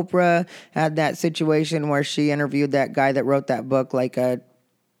 Oprah had that situation where she interviewed that guy that wrote that book,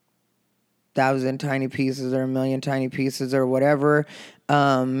 1,000 tiny pieces or 1,000,000 tiny pieces or whatever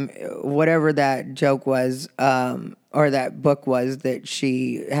that joke was, or that book was that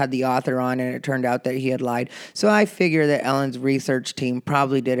she had the author on, and it turned out that he had lied. So I figure that Ellen's research team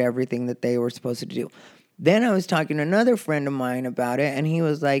probably did everything that they were supposed to do. Then I was talking to another friend of mine about it, and he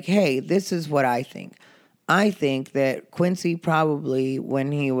was like, hey, this is what I think. I think that Quincy probably,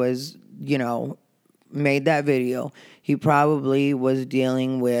 when he was, made that video, he probably was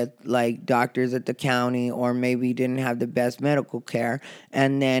dealing with doctors at the county, or maybe didn't have the best medical care.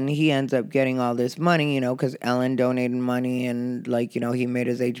 And then he ends up getting all this money, because Ellen donated money, and he made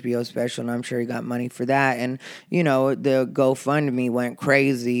his HBO special, and I'm sure he got money for that. And, the GoFundMe went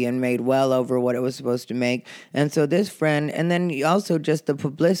crazy and made well over what it was supposed to make. And so this friend, and then also just the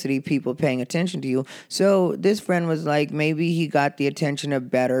publicity, people paying attention to you. So this friend was like, maybe he got the attention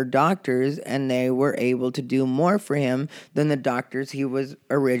of better doctors, and they were able to do more for him than the doctors he was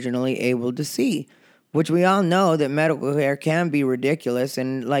originally able to see. Which we all know that medical care can be ridiculous.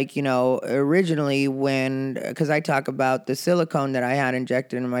 And originally because I talk about the silicone that I had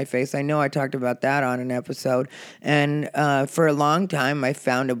injected into my face, I know I talked about that on an episode. And for a long time, I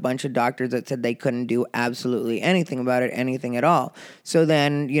found a bunch of doctors that said they couldn't do absolutely anything about it, anything at all. So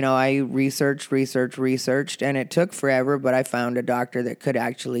then, I researched, and it took forever, but I found a doctor that could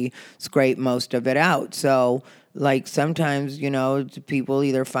actually scrape most of it out. So sometimes, people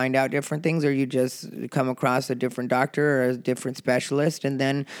either find out different things, or you just come across a different doctor or a different specialist, and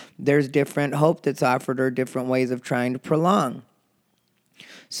then there's different hope that's offered or different ways of trying to prolong.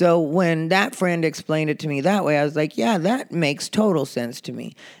 So when that friend explained it to me that way, I was like, yeah, that makes total sense to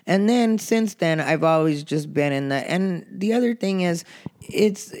me. And then since then, I've always just been in that. And the other thing is,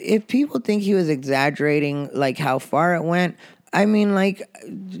 it's if people think he was exaggerating, like how far it went, I mean, like,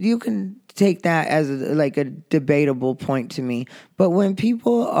 you can take that as like a debatable point to me. But when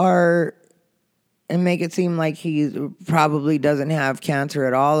people are and make it seem like he probably doesn't have cancer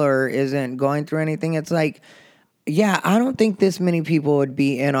at all or isn't going through anything, it's like, yeah, I don't think this many people would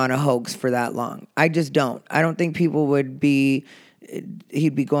be in on a hoax for that long. I just don't. I don't think people would be,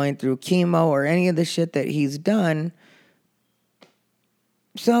 he'd be going through chemo or any of the shit that he's done.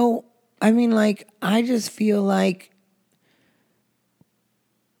 So, I mean, like, I just feel like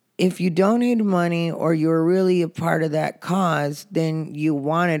if you donated money or you were really a part of that cause, then you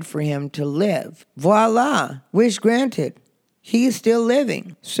wanted for him to live. Voila, wish granted. He's still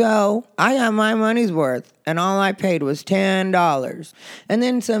living. So I got my money's worth, and all I paid was $10. And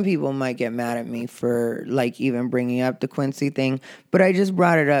then some people might get mad at me for like even bringing up the Quincy thing, but I just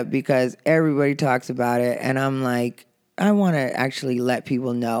brought it up because everybody talks about it, and I'm like, I want to actually let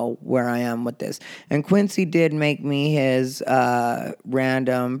people know where I am with this. And Quincy did make me his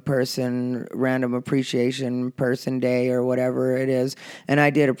random appreciation person day or whatever it is. And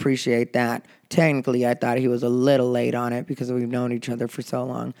I did appreciate that. Technically, I thought he was a little late on it because we've known each other for so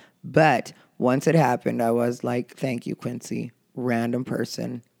long. But once it happened, I was like, thank you, Quincy, random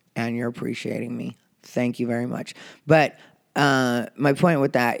person, and you're appreciating me. Thank you very much. But my point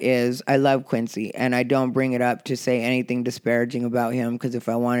with that is I love Quincy, and I don't bring it up to say anything disparaging about him, because if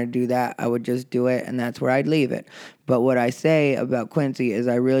I want to do that, I would just do it, and that's where I'd leave it. But what I say about Quincy is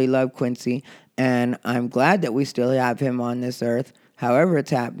I really love Quincy, and I'm glad that we still have him on this earth, however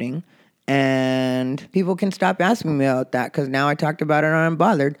it's happening. And people can stop asking me about that, because now I talked about it on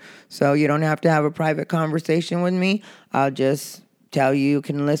Unbothered. So you don't have to have a private conversation with me. I'll just tell you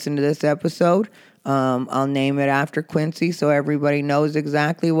can listen to this episode. I'll name it after Quincy so everybody knows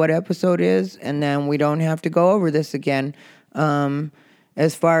exactly what episode is, and then we don't have to go over this again.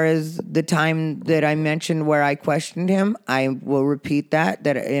 As far as the time that I mentioned where I questioned him, I will repeat that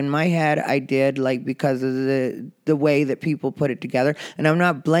in my head I did, like, because of the way that people put it together. And I'm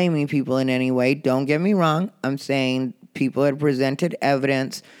not blaming people in any way. Don't get me wrong. I'm saying people had presented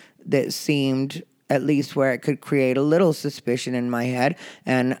evidence that seemed at least where it could create a little suspicion in my head.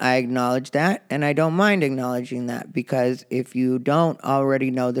 And I acknowledge that, and I don't mind acknowledging that, because if you don't already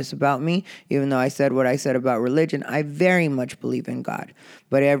know this about me, even though I said what I said about religion, I very much believe in God.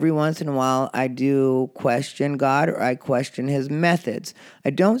 But every once in a while, I do question God, or I question his methods.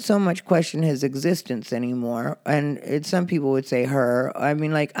 I don't so much question his existence anymore. And some people would say her. I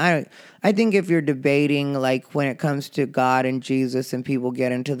mean, like, I think if you're debating, like, when it comes to God and Jesus, and people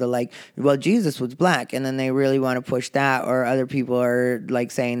get into the, like, well, Jesus was black, and then they really want to push that, or other people are,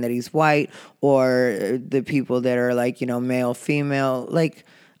 like, saying that he's white, or the people that are, like, male, female, like,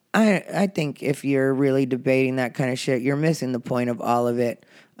 I think if you're really debating that kind of shit, you're missing the point of all of it.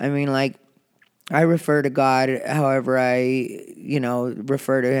 I mean, like, I refer to God however I,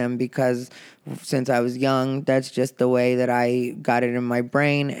 refer to him, because since I was young, that's just the way that I got it in my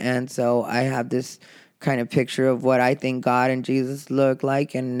brain. And so I have this kind of picture of what I think God and Jesus look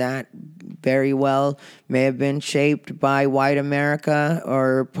like, and that very well may have been shaped by white America,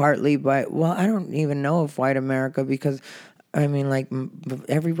 or partly by, well, I don't even know if white America, because I mean, like,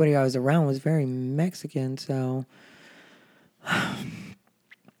 everybody I was around was very Mexican, so,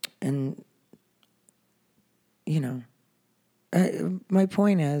 and, my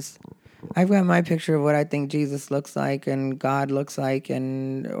point is, I've got my picture of what I think Jesus looks like and God looks like,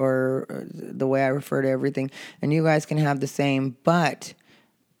 or the way I refer to everything, and you guys can have the same, but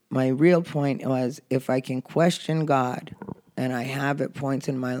my real point was, if I can question God, and I have at points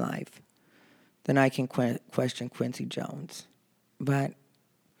in my life, then I can question Quincy Jones. But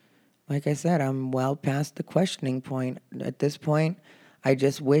like I said, I'm well past the questioning point. At this point, I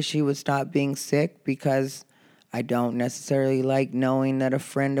just wish he would stop being sick, because I don't necessarily like knowing that a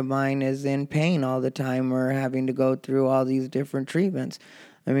friend of mine is in pain all the time, or having to go through all these different treatments.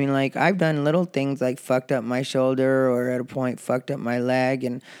 I mean, like, I've done little things like fucked up my shoulder, or at a point fucked up my leg,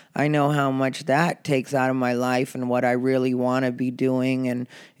 and I know how much that takes out of my life and what I really want to be doing, and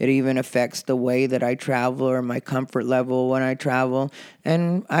it even affects the way that I travel, or my comfort level when I travel,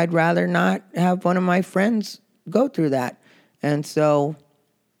 and I'd rather not have one of my friends go through that. And so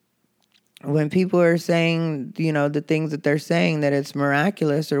when people are saying, the things that they're saying, that it's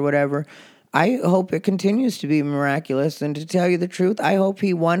miraculous or whatever, I hope it continues to be miraculous. And to tell you the truth, I hope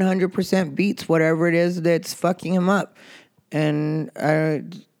he 100% beats whatever it is that's fucking him up. And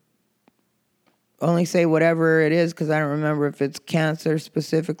only say whatever it is because I don't remember if it's cancer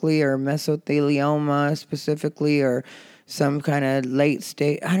specifically or mesothelioma specifically or some kind of late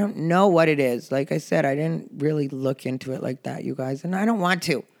stage. I don't know what it is. Like I said, I didn't really look into it like that, you guys, and I don't want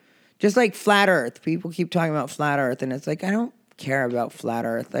to. Just like flat earth. People keep talking about flat earth, and it's like, I don't care about flat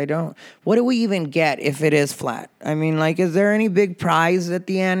earth. I don't. What do we even get if it is flat? I mean, like, is there any big prize at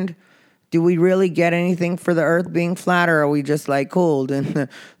the end? Do we really get anything for the earth being flat, or are we just like, cool, and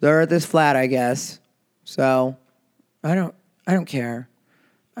the earth is flat, I guess? So I don't care.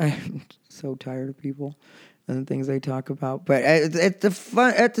 I'm so tired of people and the things they talk about. But it's the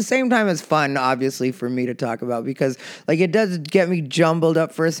fun at the same time. It's fun, obviously, for me to talk about because, like, it does get me jumbled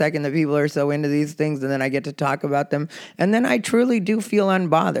up for a second that people are so into these things, and then I get to talk about them, and then I truly do feel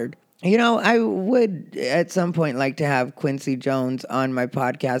unbothered. You know, I would at some point like to have Quincy Jones on my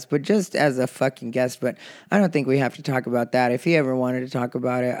podcast, but just as a fucking guest. But I don't think we have to talk about that. If he ever wanted to talk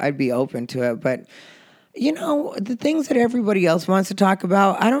about it, I'd be open to it. But you know, the things that everybody else wants to talk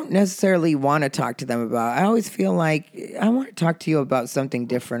about, I don't necessarily want to talk to them about. I always feel like I want to talk to you about something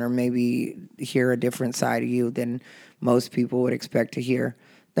different or maybe hear a different side of you than most people would expect to hear.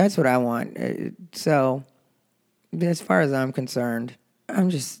 That's what I want. So, as far as I'm concerned, I'm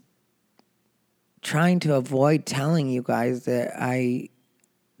just trying to avoid telling you guys that I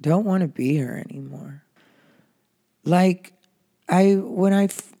don't want to be here anymore. Like, when I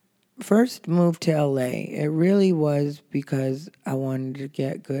first moved to LA, it really was because I wanted to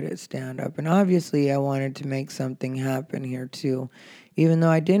get good at stand-up. And obviously, I wanted to make something happen here, too, even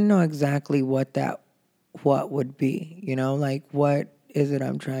though I didn't know exactly what would be, you know, like, what is it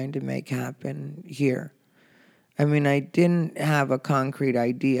I'm trying to make happen here? I mean, I didn't have a concrete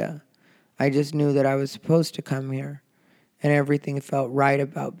idea. I just knew that I was supposed to come here, and everything felt right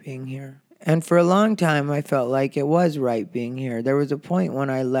about being here. And for a long time, I felt like it was right being here. There was a point when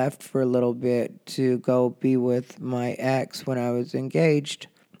I left for a little bit to go be with my ex when I was engaged.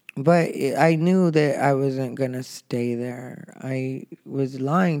 But I knew that I wasn't going to stay there. I was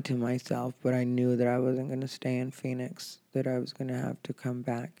lying to myself, but I knew that I wasn't going to stay in Phoenix, that I was going to have to come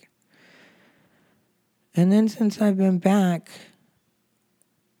back. And then since I've been back,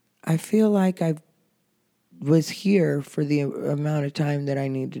 I feel like I was here for the amount of time that I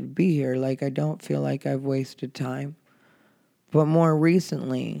needed to be here. Like, I don't feel like I've wasted time. But more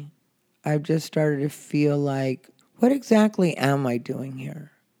recently, I've just started to feel like, what exactly am I doing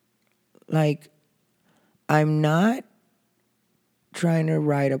here? Like, I'm not trying to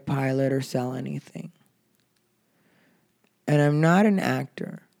write a pilot or sell anything. And I'm not an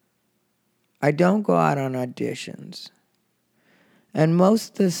actor. I don't go out on auditions. And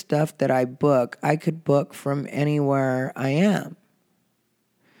most of the stuff that I book, I could book from anywhere I am.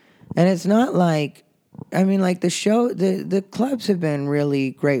 And it's not like, I mean, like the clubs have been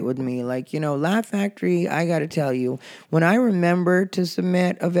really great with me. Like, you know, Laugh Factory, I got to tell you, when I remember to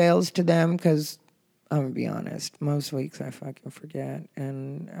submit avails to them, because I'm going to be honest, most weeks I fucking forget.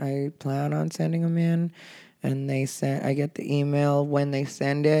 And I plan on sending them in. And I get the email when they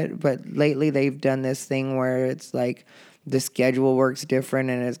send it. But lately they've done this thing where it's like, the schedule works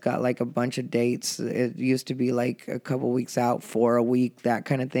different and it's got like a bunch of dates. It used to be like a couple weeks out for a week, that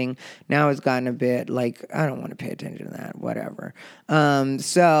kind of thing. Now it's gotten a bit like, I don't want to pay attention to that, whatever.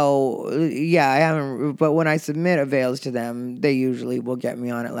 So yeah, I haven't, but when I submit avails to them, they usually will get me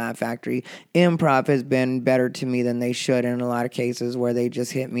on at Laugh Factory. Improv has been better to me than they should in a lot of cases where they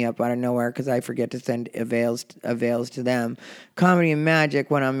just hit me up out of nowhere because I forget to send avails to them. Comedy and Magic,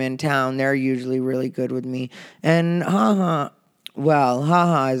 when I'm in town, they're usually really good with me. And HaHa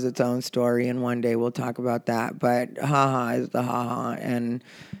is its own story, and one day we'll talk about that. But HaHa is the HaHa, and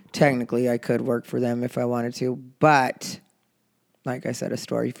technically I could work for them if I wanted to. But, like I said, a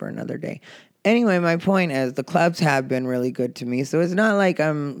story for another day. Anyway, my point is the clubs have been really good to me. So it's not like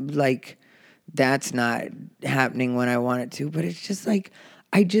I'm like, that's not happening when I want it to. But it's just like,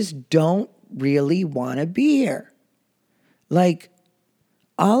 I just don't really want to be here. Like,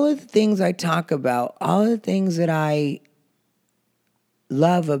 all of the things I talk about, all of the things that I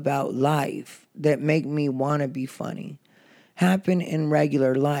love about life that make me want to be funny happen in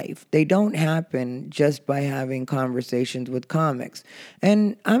regular life. They don't happen just by having conversations with comics.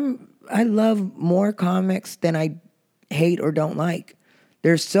 And I love more comics than I hate or don't like.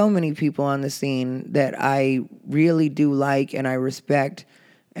 There's so many people on the scene that I really do like and I respect,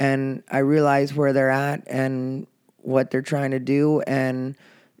 and I realize where they're at and what they're trying to do. And,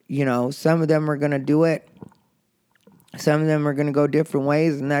 you know, some of them are going to do it. Some of them are going to go different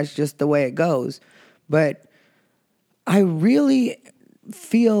ways, and that's just the way it goes. But I really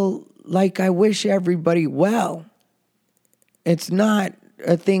feel like I wish everybody well. It's not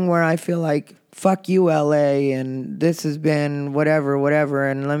a thing where I feel like, fuck you, LA, and this has been whatever,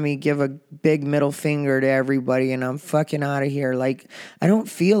 and let me give a big middle finger to everybody, and I'm fucking out of here. Like, I don't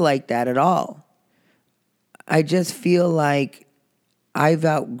feel like that at all. I just feel like I've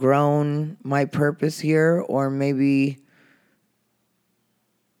outgrown my purpose here, or maybe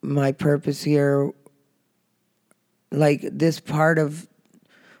my purpose here, like this part of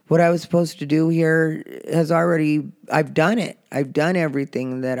what I was supposed to do here I've done it. I've done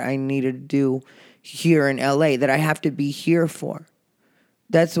everything that I needed to do here in LA that I have to be here for.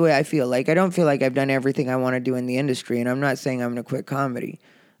 That's the way I feel. Like, I don't feel like I've done everything I want to do in the industry, and I'm not saying I'm going to quit comedy.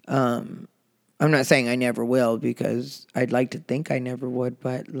 I'm not saying I never will, because I'd like to think I never would,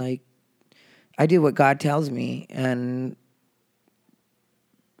 but like, I do what God tells me, and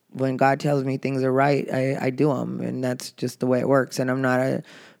when God tells me things are right, I do them, and that's just the way it works. And I'm not a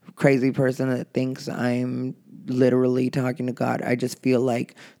crazy person that thinks I'm literally talking to God. I just feel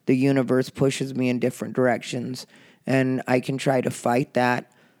like the universe pushes me in different directions, and I can try to fight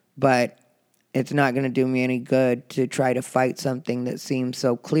that, but it's not going to do me any good to try to fight something that seems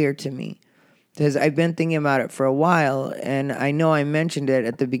so clear to me. Because I've been thinking about it for a while, and I know I mentioned it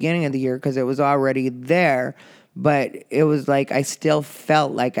at the beginning of the year because it was already there, but it was like I still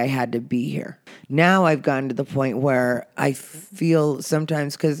felt like I had to be here. Now I've gotten to the point where I feel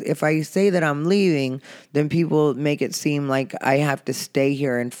sometimes, because if I say that I'm leaving, then people make it seem like I have to stay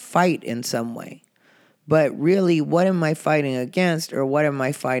here and fight in some way. But really, what am I fighting against, or what am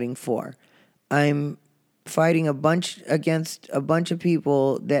I fighting for? I'm fighting against a bunch of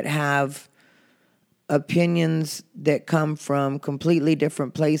people that have opinions that come from completely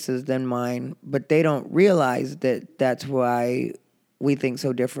different places than mine, but they don't realize that that's why we think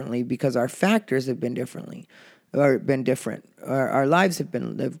so differently, because our factors have been different. Our lives have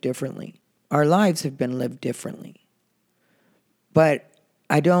been lived differently. But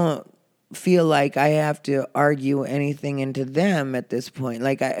I don't feel like I have to argue anything into them at this point.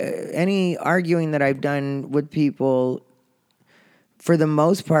 Like, any arguing that I've done with people, for the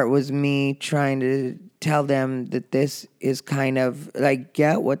most part, was me trying to tell them that this is kind of, like,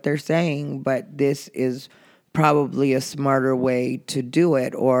 get what they're saying, but this is probably a smarter way to do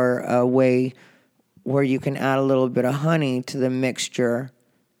it, or a way where you can add a little bit of honey to the mixture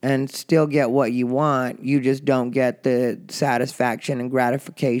and still get what you want. You just don't get the satisfaction and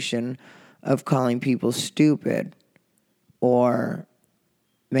gratification of calling people stupid or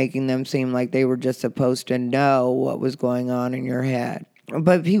making them seem like they were just supposed to know what was going on in your head.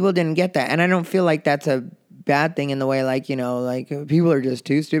 But people didn't get that. And I don't feel like that's a bad thing in the way, like, like people are just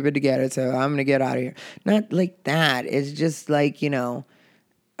too stupid to get it, so I'm going to get out of here. Not like that. It's just like,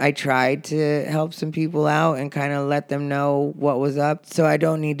 I tried to help some people out and kind of let them know what was up. So I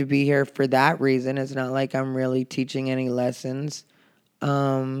don't need to be here for that reason. It's not like I'm really teaching any lessons.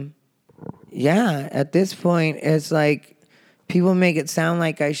 At this point, it's like, people make it sound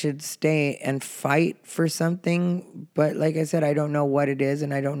like I should stay and fight for something, but like I said, I don't know what it is,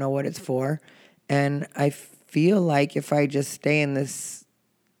 and I don't know what it's for. And I feel like if I just stay in this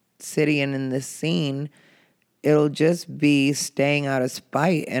city and in this scene, it'll just be staying out of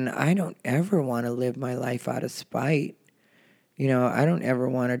spite, and I don't ever want to live my life out of spite. I don't ever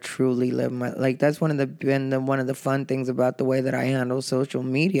want to truly live my, like, that's one of the fun things about the way that I handle social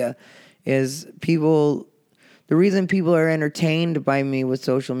media is people. The reason people are entertained by me with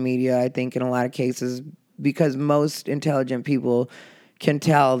social media, I think in a lot of cases, because most intelligent people can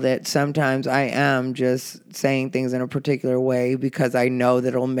tell that sometimes I am just saying things in a particular way because I know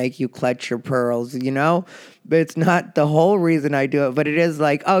that it'll make you clutch your pearls, But it's not the whole reason I do it, but it is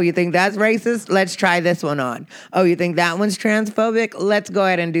like, oh, you think that's racist? Let's try this one on. Oh, you think that one's transphobic? Let's go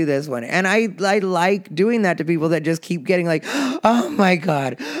ahead and do this one. And I like doing that to people that just keep getting like, oh my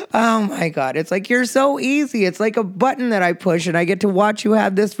God. It's like, you're so easy. It's like a button that I push, and I get to watch you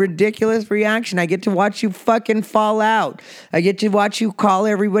have this ridiculous reaction. I get to watch you fucking fall out. I get to watch you call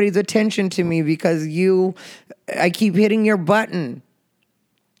everybody's attention to me because I keep hitting your button.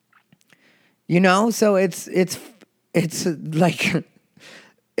 So it's like,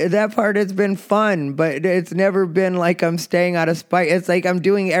 that part has been fun, but it's never been like I'm staying out of spite. It's like I'm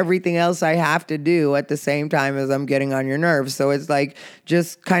doing everything else I have to do at the same time as I'm getting on your nerves. So it's like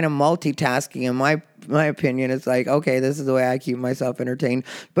just kind of multitasking. In my opinion, it's like, okay, this is the way I keep myself entertained.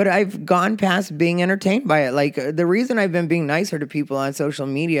 But I've gone past being entertained by it. Like, the reason I've been being nicer to people on social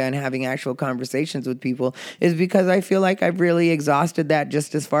media and having actual conversations with people is because I feel like I've really exhausted that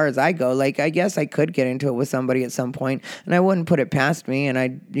just as far as I go. Like, I guess I could get into it with somebody at some point, and I wouldn't put it past me, and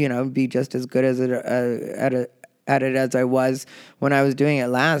I'd, be just as good as at it as I was when I was doing it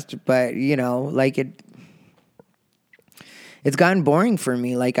last. But, like, it's gotten boring for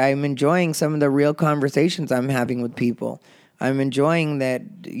me. Like, I'm enjoying some of the real conversations I'm having with people. I'm enjoying that,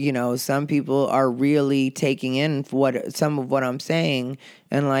 some people are really taking in some of what I'm saying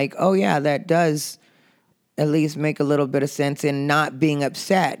and like, oh yeah, that does at least make a little bit of sense in not being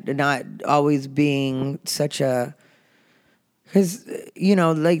upset, not always being such a, because,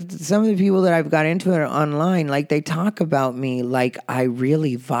 like some of the people that I've got into it online, like they talk about me like I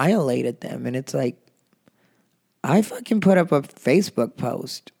really violated them. And it's like, I fucking put up a Facebook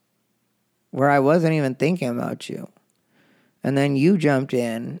post where I wasn't even thinking about you. And then you jumped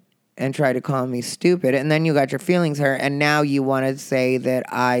in and tried to call me stupid. And then you got your feelings hurt. And now you want to say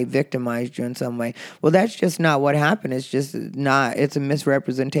that I victimized you in some way. Well, that's just not what happened. It's just not, it's a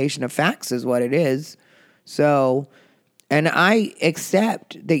misrepresentation of facts is what it is. So, and I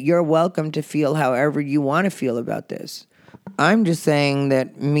accept that you're welcome to feel however you want to feel about this. I'm just saying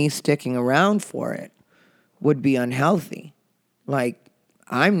that me sticking around for it would be unhealthy. Like,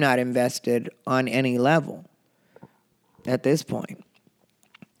 I'm not invested on any level at this point.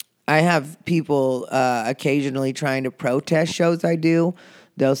 I have people occasionally trying to protest shows I do.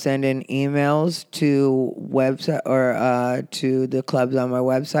 They'll send in emails to website or to the clubs on my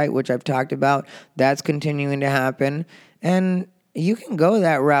website, which I've talked about. That's continuing to happen. And you can go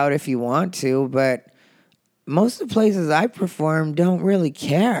that route if you want to, but most of the places I perform don't really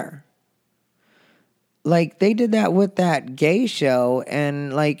care. Like, they did that with that gay show,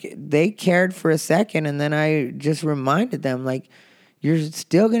 and, like, they cared for a second, and then I just reminded them, like, you're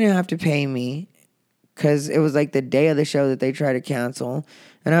still going to have to pay me, because it was, like, the day of the show that they tried to cancel.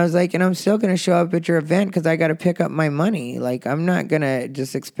 And I was like, and I'm still going to show up at your event because I got to pick up my money. Like, I'm not going to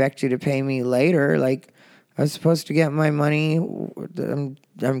just expect you to pay me later. Like, I was supposed to get my money. I'm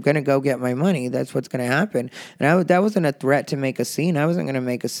going to go get my money. That's what's going to happen. And that wasn't a threat to make a scene. I wasn't going to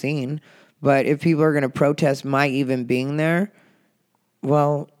make a scene. But if people are going to protest my even being there,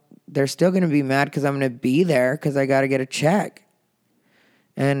 well, they're still going to be mad because I'm going to be there because I got to get a check.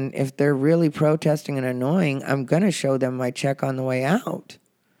 And if they're really protesting and annoying, I'm going to show them my check on the way out.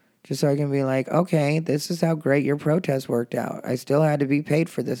 Just so I can be like, okay, this is how great your protest worked out. I still had to be paid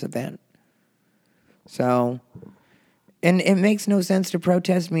for this event. So, and it makes no sense to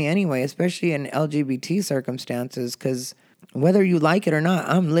protest me anyway, especially in LGBT circumstances, because whether you like it or not,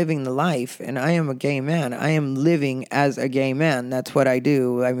 I'm living the life, and I am a gay man. I am living as a gay man. That's what I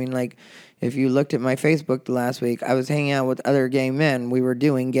do. I mean, like, if you looked at my Facebook the last week, I was hanging out with other gay men. We were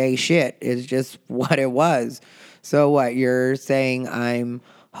doing gay shit. It's just what it was. So what, you're saying I'm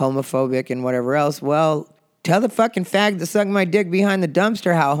homophobic and whatever else? Well, tell the fucking fag to suck my dick behind the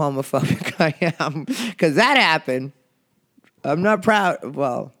dumpster how homophobic I am, because that happened. I'm not proud.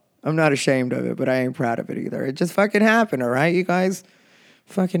 Well, I'm not ashamed of it, but I ain't proud of it either. It just fucking happened, all right, you guys?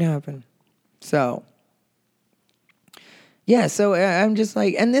 Fucking happened. So, yeah, so I'm just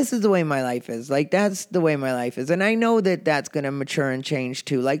like, and this is the way my life is. Like, that's the way my life is. And I know that that's going to mature and change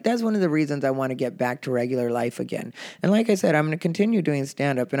too. Like, that's one of the reasons I want to get back to regular life again. And like I said, I'm going to continue doing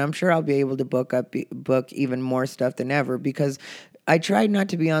stand-up, and I'm sure I'll be able to book even more stuff than ever, because I tried not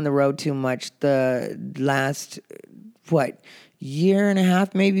to be on the road too much the last, year and a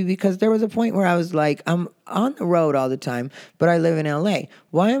half maybe, because there was a point where I was like, I'm on the road all the time, but I live in LA.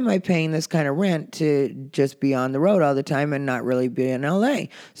 Why am I paying this kind of rent to just be on the road all the time and not really be in LA?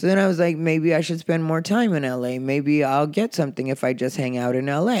 So then I was like, maybe I should spend more time in LA. Maybe I'll get something if I just hang out in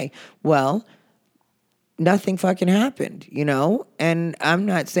LA. Well, nothing fucking happened, And I'm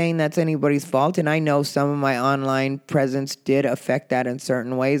not saying that's anybody's fault. And I know some of my online presence did affect that in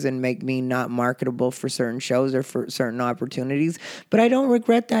certain ways and make me not marketable for certain shows or for certain opportunities. But I don't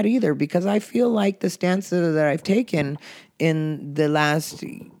regret that either, because I feel like the stance that I've taken in the last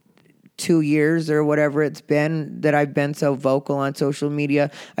 2 years or whatever it's been that I've been so vocal on social media,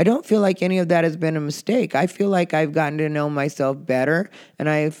 I don't feel like any of that has been a mistake. I feel like I've gotten to know myself better, and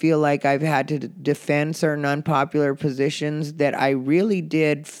I feel like I've had to defend certain unpopular positions that I really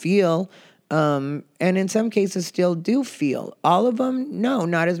did feel, and in some cases still do feel. All of them? No,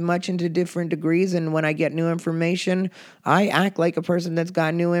 not as much, into different degrees. And when I get new information, I act like a person that's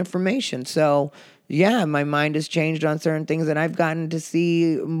got new information. So yeah, my mind has changed on certain things, and I've gotten to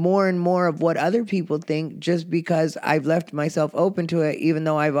see more and more of what other people think just because I've left myself open to it, even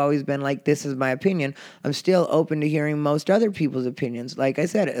though I've always been like, this is my opinion. I'm still open to hearing most other people's opinions. Like I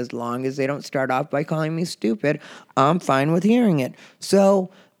said, as long as they don't start off by calling me stupid, I'm fine with hearing it.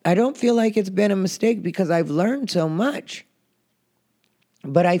 So I don't feel like it's been a mistake because I've learned so much.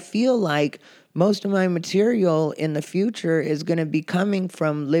 But I feel like most of my material in the future is going to be coming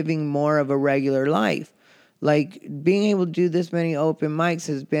from living more of a regular life. Like, being able to do this many open mics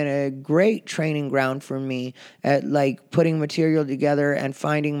has been a great training ground for me at, like, putting material together and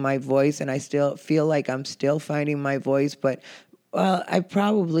finding my voice. And I still feel like I'm still finding my voice, but well, I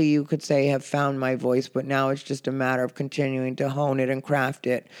probably, you could say, have found my voice, but now it's just a matter of continuing to hone it and craft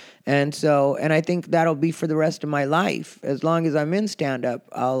it. And so, and I think that'll be for the rest of my life. As long as I'm in stand-up,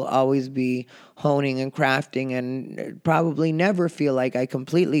 I'll always be honing and crafting and probably never feel like I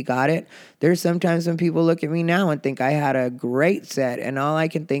completely got it. There's sometimes when people look at me now and think I had a great set, and all I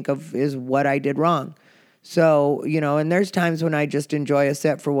can think of is what I did wrong. So, and there's times when I just enjoy a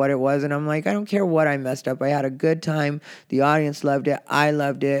set for what it was, and I'm like, I don't care what I messed up. I had a good time. The audience loved it. I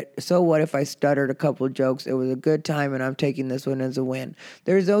loved it. So what if I stuttered a couple of jokes? It was a good time, and I'm taking this one as a win.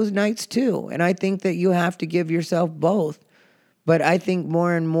 There's those nights, too, and I think that you have to give yourself both. But I think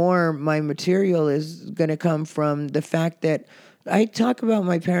more and more my material is going to come from the fact that I talk about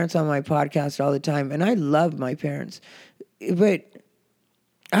my parents on my podcast all the time, and I love my parents. But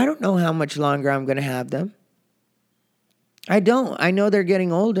I don't know how much longer I'm going to have them. I don't. I know they're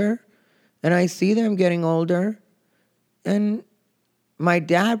getting older, and I see them getting older. And my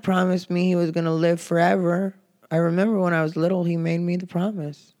dad promised me he was going to live forever. I remember when I was little, he made me the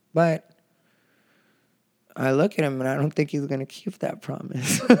promise. But I look at him, and I don't think he's going to keep that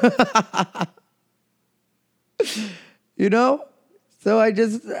promise. So I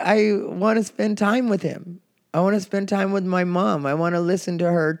want to spend time with him. I want to spend time with my mom. I want to listen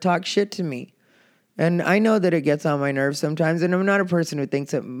to her talk shit to me. And I know that it gets on my nerves sometimes, and I'm not a person who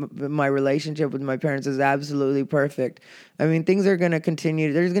thinks that my relationship with my parents is absolutely perfect. I mean, things are going to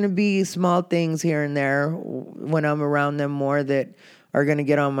continue. There's going to be small things here and there when I'm around them more that are going to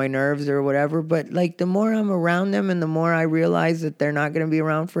get on my nerves or whatever. But, like, the more I'm around them and the more I realize that they're not going to be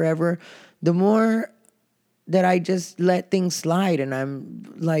around forever, the more that I just let things slide. And I'm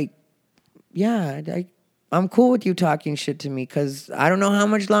like, yeah, I'm cool with you talking shit to me because I don't know how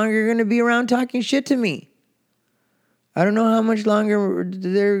much longer you're going to be around talking shit to me. I don't know how much longer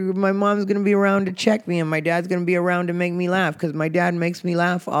my mom's going to be around to check me and my dad's going to be around to make me laugh because my dad makes me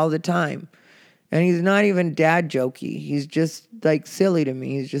laugh all the time. And he's not even dad jokey. He's just like silly to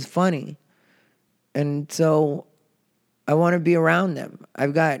me. He's just funny. And so I want to be around them.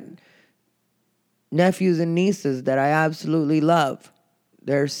 I've got nephews and nieces that I absolutely love.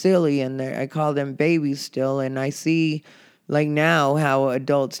 They're silly and I call them babies still. And I see, like, now how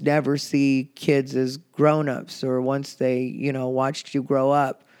adults never see kids as grown-ups, or once they, watched you grow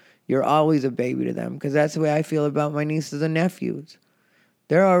up, you're always a baby to them. Because that's the way I feel about my nieces and nephews.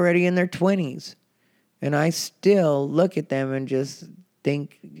 They're already in their 20s. And I still look at them and just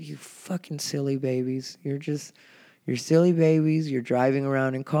think, you fucking silly babies. You're silly babies. You're driving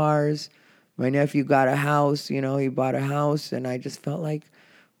around in cars. My nephew got a house, he bought a house, and I just felt like,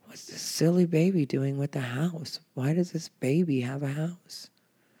 what's this silly baby doing with the house? Why does this baby have a house?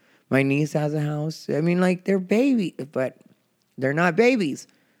 My niece has a house. I mean, like, they're babies, but they're not babies.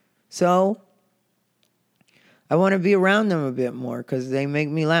 So I want to be around them a bit more because they make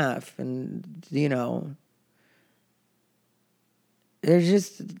me laugh. And, they're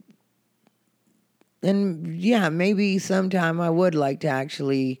just... And, yeah, maybe sometime I would like to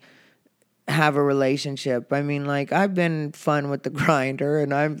actually have a relationship. I mean, like, I've been fun with the grinder,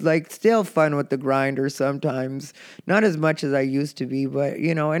 and I'm, like, still fun with the grinder sometimes. Not as much as I used to be, but,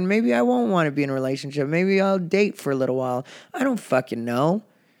 and maybe I won't want to be in a relationship. Maybe I'll date for a little while. I don't fucking know.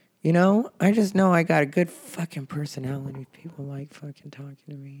 I just know I got a good fucking personality. People like fucking talking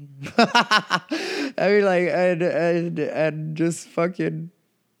to me. I mean, like, and just fucking,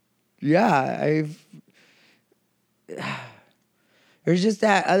 yeah, there's just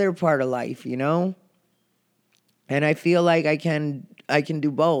that other part of life, And I feel like I can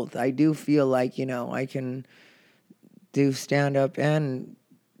do both. I do feel like, I can do stand-up and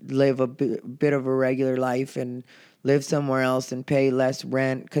live a bit of a regular life and live somewhere else and pay less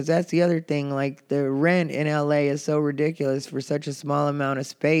rent. Because that's the other thing. Like, the rent in LA is so ridiculous for such a small amount of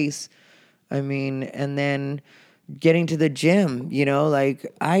space. I mean, and then getting to the gym, like,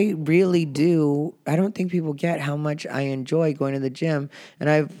 I really do. I don't think people get how much I enjoy going to the gym. And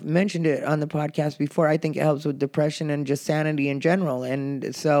I've mentioned it on the podcast before. I think it helps with depression and just sanity in general.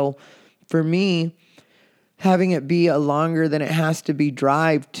 And so for me, having it be a longer than it has to be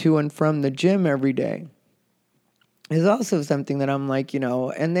drive to and from the gym every day is also something that I'm like,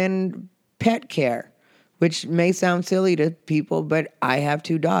 and then pet care, which may sound silly to people, but I have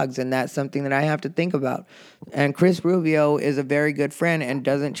 2 dogs, and that's something that I have to think about. And Chris Rubio is a very good friend and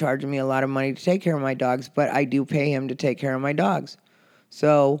doesn't charge me a lot of money to take care of my dogs, but I do pay him to take care of my dogs.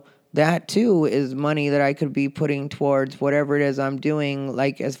 So that, too, is money that I could be putting towards whatever it is I'm doing.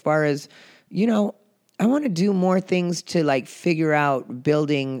 Like, as far as, I want to do more things to like figure out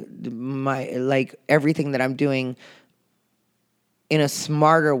building my like everything that I'm doing in a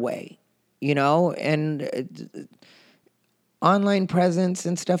smarter way, and online presence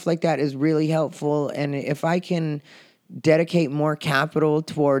and stuff like that is really helpful. And if I can dedicate more capital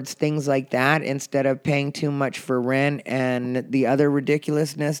towards things like that instead of paying too much for rent and the other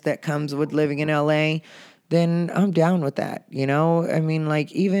ridiculousness that comes with living in LA, then I'm down with that, I mean, like,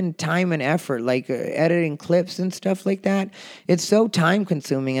 even time and effort, like editing clips and stuff like that, it's so time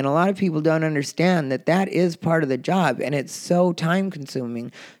consuming, and a lot of people don't understand that that is part of the job, and it's so time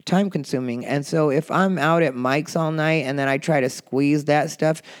consuming. And so if I'm out at mics all night and then I try to squeeze that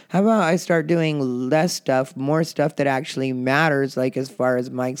stuff, how about I start doing less stuff, more stuff that actually matters, like as far as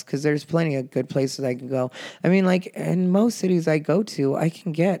mics, because there's plenty of good places I can go. I mean, like, in most cities I go to, I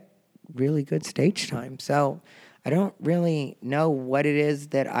can get really good stage time. So I don't really know what it is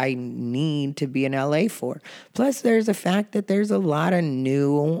that I need to be in LA for. Plus, there's a fact that there's a lot of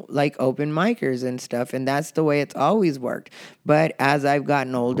new, like, open micers and stuff, and that's the way it's always worked. But as I've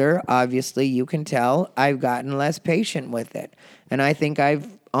gotten older, obviously, you can tell I've gotten less patient with it. And I think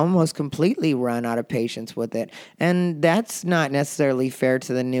I've almost completely run out of patience with it. And that's not necessarily fair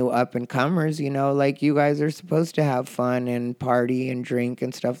to the new up-and-comers, like, you guys are supposed to have fun and party and drink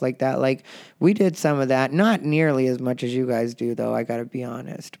and stuff like that. Like, we did some of that, not nearly as much as you guys do, though, I gotta be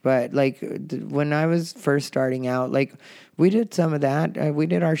honest. But, like, when I was first starting out, like, we did some of that. We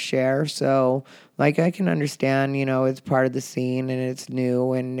did our share, so, like, I can understand, it's part of the scene and it's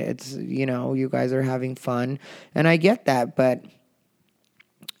new and it's, you guys are having fun. And I get that, but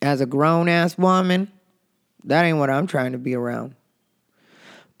as a grown-ass woman, that ain't what I'm trying to be around.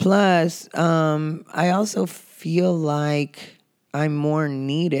 Plus, I also feel like I'm more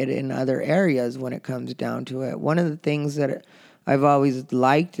needed in other areas when it comes down to it. One of the things that I've always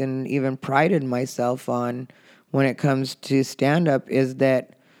liked and even prided myself on when it comes to stand-up is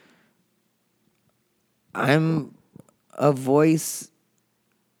that I'm a voice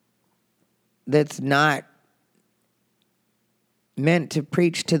that's not meant to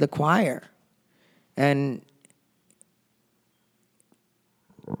preach to the choir. And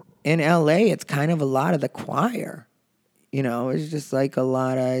in LA, it's kind of a lot of the choir. It's just like a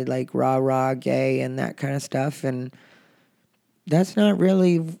lot of like rah-rah gay and that kind of stuff. And that's not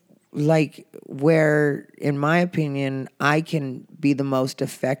really like where, in my opinion, I can be the most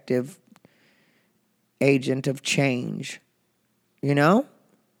effective agent of change.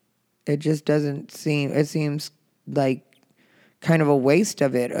 It just doesn't seem, it seems like kind of a waste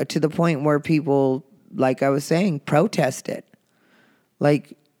of it, to the point where people, like I was saying, protest it.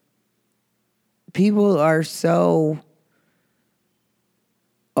 Like, people are so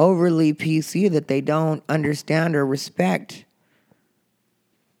overly PC that they don't understand or respect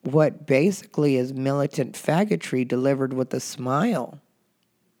what basically is militant faggotry delivered with a smile.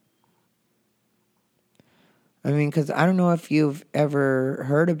 I mean, because I don't know if you've ever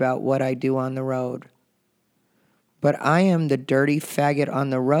heard about what I do on the road, but I am the dirty faggot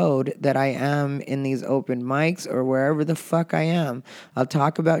on the road that I am in these open mics or wherever the fuck I am. I'll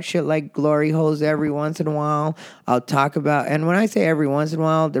talk about shit like glory holes every once in a while. I'll talk about, and when I say every once in a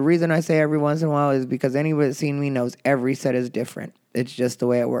while, the reason I say every once in a while is because anybody that's seen me knows every set is different. It's just the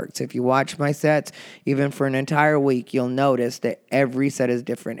way it works. If you watch my sets, even for an entire week, you'll notice that every set is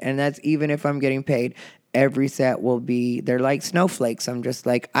different. And that's even if I'm getting paid. Every set will be, they're like snowflakes. I'm just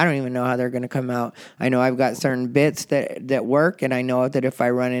like, I don't even know how they're going to come out. I know I've got certain bits that work, and I know that if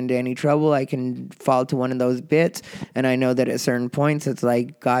I run into any trouble, I can fall to one of those bits. And I know that at certain points, it's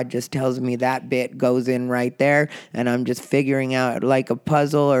like God just tells me that bit goes in right there, and I'm just figuring out like a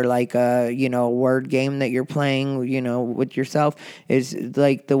puzzle or like a, word game that you're playing, with yourself is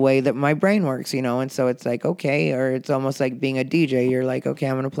like the way that my brain works, and so it's like, okay, or it's almost like being a DJ. You're like, okay,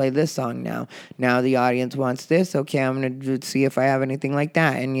 I'm going to play this song now. Now the audience wants this. Okay, I'm going to see if I have anything like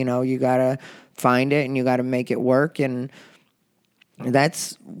that. And, you got to find it and you got to make it work. And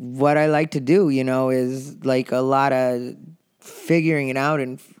that's what I like to do, is like a lot of figuring it out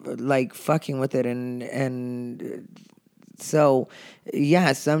and like fucking with it. And so,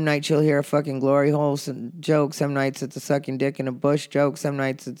 yeah, some nights you'll hear a fucking glory hole joke. Some nights it's a sucking dick in a bush joke. Some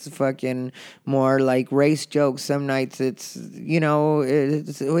nights it's a fucking more like race joke. Some nights it's,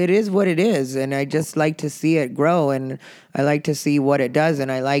 it is what it is. And I just like to see it grow, and I like to see what it does,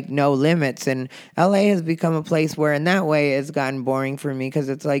 and I like no limits. And LA has become a place where in that way it's gotten boring for me, because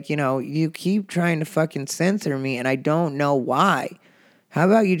it's like, you keep trying to fucking censor me and I don't know why. How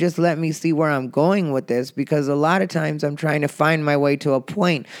about you just let me see where I'm going with this? Because a lot of times I'm trying to find my way to a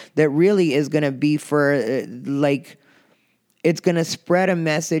point that really is going to be for, like, it's going to spread a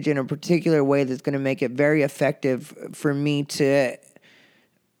message in a particular way that's going to make it very effective for me to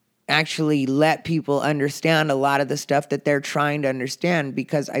actually let people understand a lot of the stuff that they're trying to understand,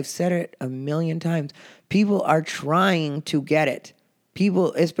 because I've said it a million times. People are trying to get it.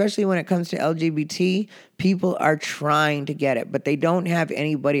 People, especially when it comes to LGBT, people are trying to get it, but they don't have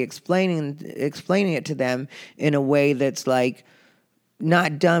anybody explaining it to them in a way that's like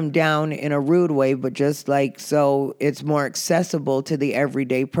not dumbed down in a rude way, but just like so it's more accessible to the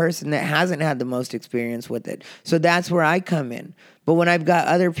everyday person that hasn't had the most experience with it. So that's where I come in. But when I've got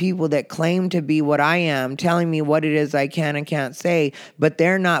other people that claim to be what I am, telling me what it is I can and can't say, but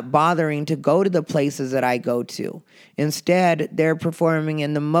they're not bothering to go to the places that I go to. Instead, they're performing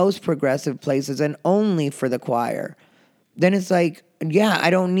in the most progressive places and only for the choir. Then it's like, yeah, I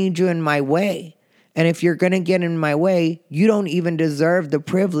don't need you in my way. And if you're going to get in my way, you don't even deserve the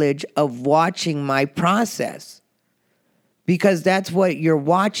privilege of watching my process. Because that's what you're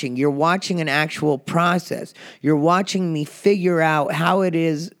watching. You're watching an actual process. You're watching me figure out how it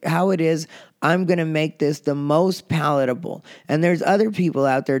is I'm going to make this the most palatable. And there's other people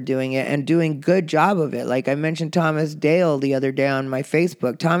out there doing it and doing good job of it. Like I mentioned Thomas Dale the other day on my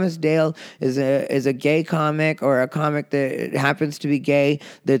Facebook. Thomas Dale is a gay comic, or a comic that happens to be gay,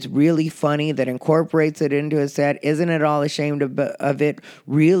 that's really funny, that incorporates it into his set, isn't at all ashamed of it,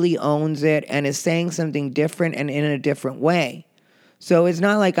 really owns it, and is saying something different and in a different way. So it's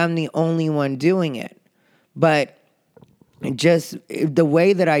not like I'm the only one doing it. But just the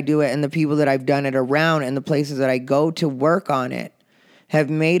way that I do it and the people that I've done it around and the places that I go to work on it have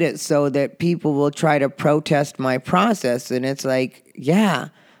made it so that people will try to protest my process. And it's like, yeah,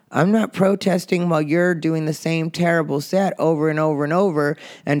 I'm not protesting while you're doing the same terrible set over and over and over,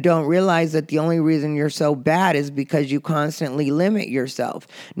 and don't realize that the only reason you're so bad is because you constantly limit yourself.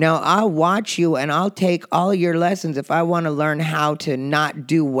 Now, I'll watch you and I'll take all your lessons if I want to learn how to not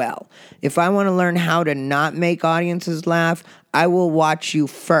do well. If I want to learn how to not make audiences laugh, I will watch you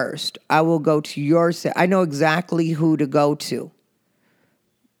first. I will go to your set. I know exactly who to go to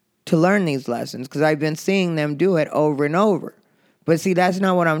learn these lessons, because I've been seeing them do it over and over. But see, that's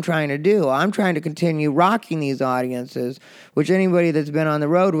not what I'm trying to do. I'm trying to continue rocking these audiences, which anybody that's been on the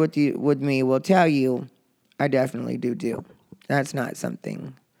road with me will tell you I definitely do. That's not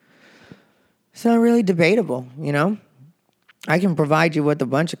something, it's not really debatable, you know? I can provide you with a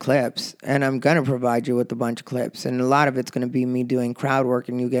bunch of clips, and I'm going to provide you with a bunch of clips, and a lot of it's going to be me doing crowd work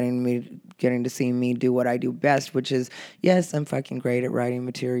and you getting to see me do what I do best, which is, yes, I'm fucking great at writing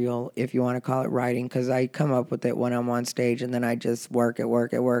material, if you want to call it writing, because I come up with it when I'm on stage, and then I just work it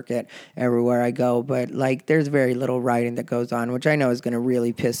everywhere I go. But like, there's very little writing that goes on, which I know is going to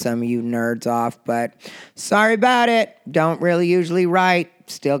really piss some of you nerds off, but sorry about it. Don't really usually write.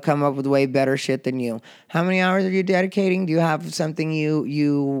 Still come up with way better shit than you. How many hours are you dedicating? Do you have something you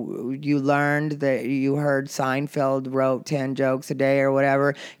learned that you heard Seinfeld wrote 10 jokes a day or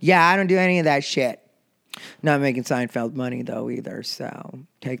whatever? Yeah, I don't do any of that shit. Not making Seinfeld money though either, so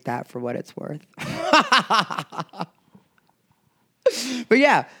take that for what it's worth. But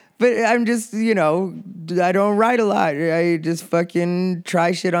yeah, but I'm just, I don't write a lot. I just fucking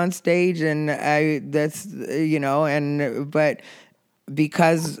try shit on stage, and but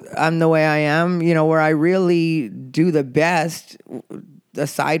because I'm the way I am, where I really do the best,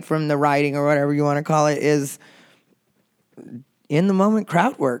 aside from the writing or whatever you want to call it, is in the moment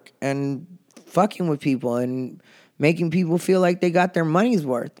crowd work and fucking with people and making people feel like they got their money's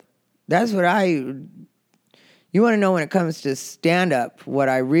worth. That's what you want to know when it comes to stand-up, what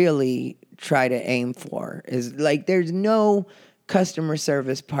I really try to aim for is, like, there's no customer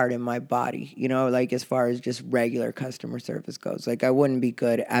service part in my body, like as far as just regular customer service goes. Like, I wouldn't be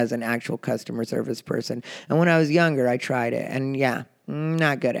good as an actual customer service person. And when I was younger, I tried it, and yeah,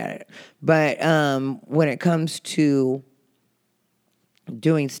 not good at it. But when it comes to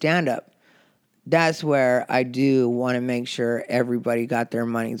doing stand-up, that's where I do want to make sure everybody got their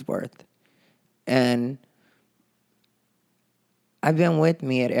money's worth. And I've been with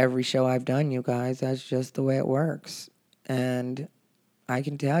me at every show I've done, you guys. That's just the way it works. And I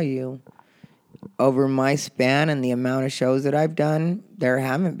can tell you, over my span and the amount of shows that I've done, there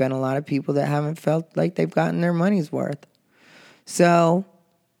haven't been a lot of people that haven't felt like they've gotten their money's worth. So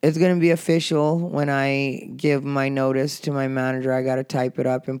it's going to be official when I give my notice to my manager. I got to type it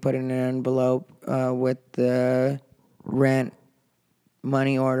up and put it in an envelope with the rent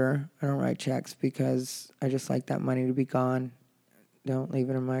money order. I don't write checks because I just like that money to be gone. Don't leave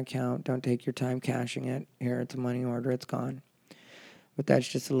it in my account. Don't take your time cashing it. Here, it's a money order. It's gone. But that's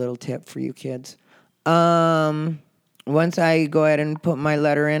just a little tip for you kids. What once I go ahead and put my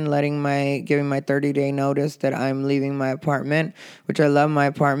letter in, giving my 30-day notice that I'm leaving my apartment, which I love my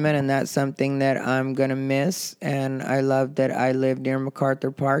apartment, and that's something that I'm gonna miss. And I love that I live near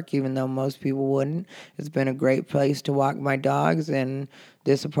MacArthur Park, even though most people wouldn't. It's been a great place to walk my dogs, and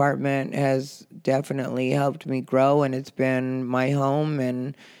this apartment has definitely helped me grow, and it's been my home,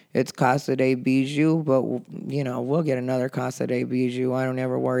 and it's Casa de Bijou, but, we'll get another Casa de Bijou. I don't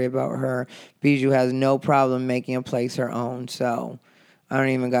ever worry about her. Bijou has no problem making a place her own, so I don't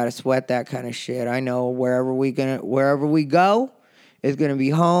even got to sweat that kind of shit. I know wherever we go, it's going to be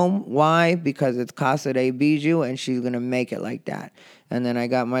home. Why? Because it's Casa de Bijou, and she's going to make it like that. And then I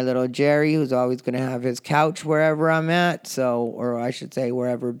got my little Jerry, who's always going to have his couch wherever I'm at, or I should say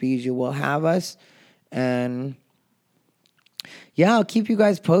wherever Bijou will have us. And yeah, I'll keep you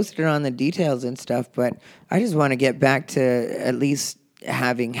guys posted on the details and stuff, but I just want to get back to at least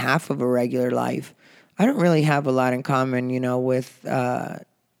having half of a regular life. I don't really have a lot in common, with a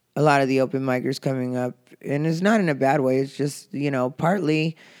lot of the open micers coming up, and it's not in a bad way. It's just,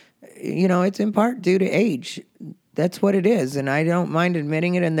 partly, it's in part due to age. That's what it is, and I don't mind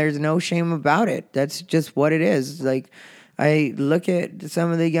admitting it, and there's no shame about it. That's just what it is. Like, I look at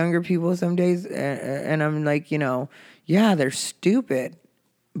some of the younger people some days, and I'm like, yeah, they're stupid.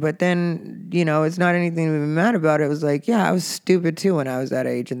 But then, it's not anything to be mad about. It was like, yeah, I was stupid too when I was that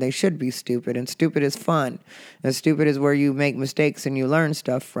age, and they should be stupid. And stupid is fun. And stupid is where you make mistakes and you learn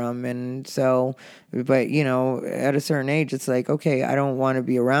stuff from. And so, but, at a certain age, it's like, okay, I don't want to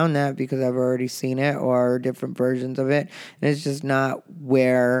be around that because I've already seen it or different versions of it. And it's just not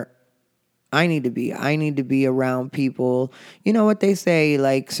where I need to be. I need to be around people. You know what they say,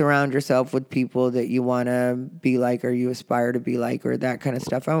 like, surround yourself with people that you want to be like or you aspire to be like or that kind of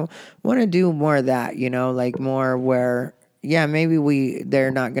stuff. I want to do more of that, like more where, yeah, maybe they're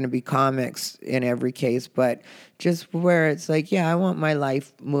not going to be comics in every case, but just where it's like, yeah, I want my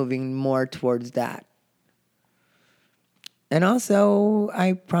life moving more towards that. And also,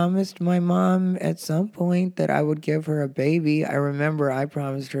 I promised my mom at some point that I would give her a baby. I remember I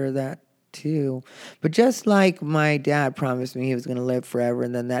promised her that too. But just like my dad promised me he was going to live forever,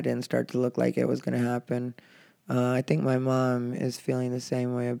 and then that didn't start to look like it was going to happen. I think my mom is feeling the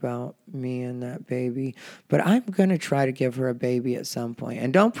same way about me and that baby. But I'm going to try to give her a baby at some point.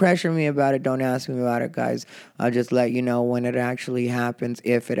 And don't pressure me about it. Don't ask me about it, guys. I'll just let you know when it actually happens,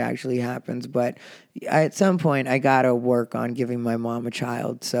 if it actually happens. But at some point, I got to work on giving my mom a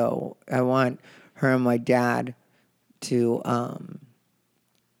child. So I want her and my dad to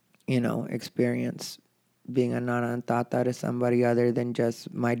experience being a nana tata to somebody other than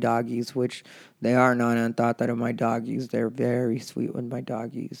just my doggies, which they are nana tata to my doggies. They're very sweet with my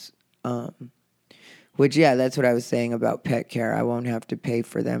doggies. Which, yeah, that's what I was saying about pet care. I won't have to pay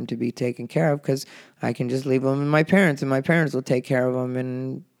for them to be taken care of because I can just leave them with my parents, and my parents will take care of them,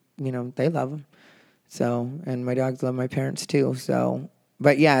 and, they love them. So, and my dogs love my parents too, so...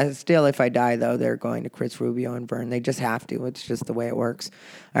 But yeah, still, if I die, though, they're going to Chris Rubio and Vern. They just have to. It's just the way it works.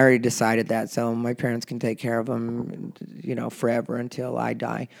 I already decided that, so my parents can take care of them, forever until I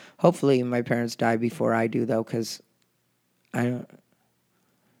die. Hopefully, my parents die before I do, though, because I don't...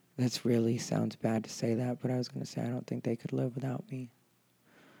 That really sounds bad to say that, but I was going to say I don't think they could live without me.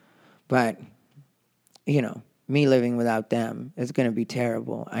 But, me living without them is going to be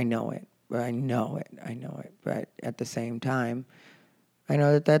terrible. I know it. I know it. But at the same time... I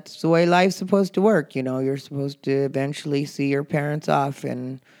know that that's the way life's supposed to work. You're supposed to eventually see your parents off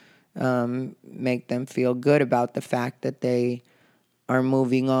and make them feel good about the fact that they are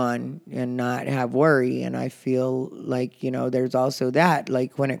moving on and not have worry. And I feel like, there's also that,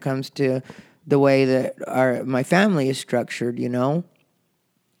 like when it comes to the way that my family is structured,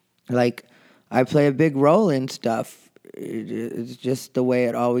 like I play a big role in stuff. It's just the way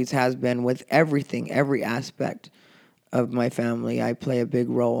it always has been with everything, every aspect of my family. I play a big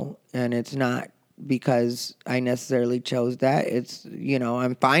role, and it's not because I necessarily chose that. It's,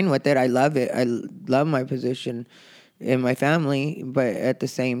 I'm fine with it. I love it. I love my position in my family, but at the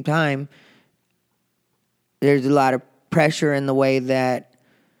same time, there's a lot of pressure in the way that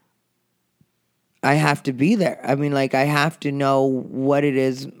I have to be there. I mean, like, I have to know what it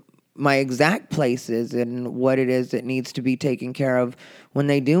is my exact place is and what it is that needs to be taken care of when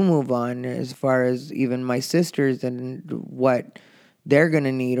they do move on, as far as even my sisters and what they're going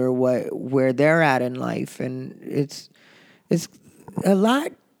to need or where they're at in life. And it's a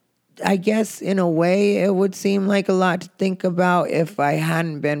lot. I guess in a way it would seem like a lot to think about if I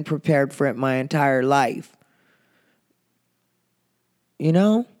hadn't been prepared for it my entire life.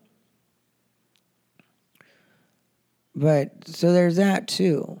 But so there's that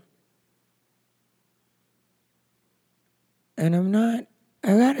too. And I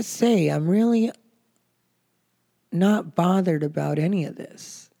gotta say, I'm really not bothered about any of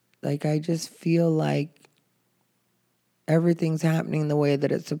this. Like, I just feel like everything's happening the way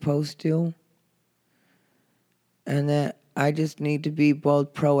that it's supposed to. And that I just need to be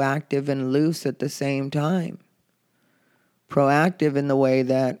both proactive and loose at the same time. Proactive in the way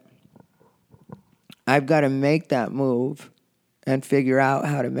that I've got to make that move and figure out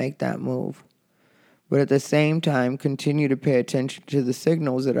how to make that move. But at the same time, continue to pay attention to the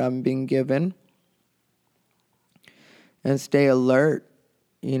signals that I'm being given and stay alert,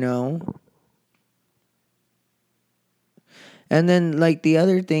 you know. And then, like, the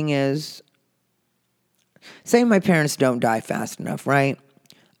other thing is, say my parents don't die fast enough, right?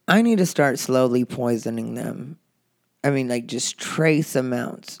 I need to start slowly poisoning them. I mean, like, just trace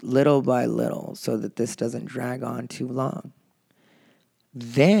amounts, little by little, so that this doesn't drag on too long.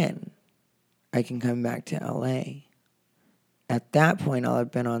 Then I can come back to LA. At that point, I'll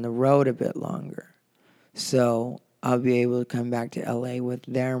have been on the road a bit longer. So I'll be able to come back to LA with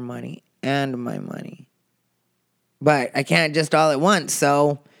their money and my money. But I can't just all at once,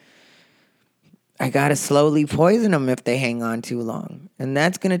 so I got to slowly poison them if they hang on too long. And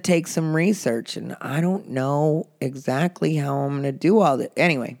that's going to take some research, and I don't know exactly how I'm going to do all that.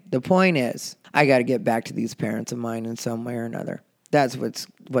 Anyway, the point is, I got to get back to these parents of mine in some way or another. That's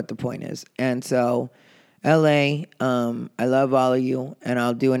what the point is. And so, LA, I love all of you, and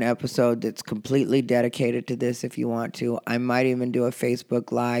I'll do an episode that's completely dedicated to this if you want to. I might even do a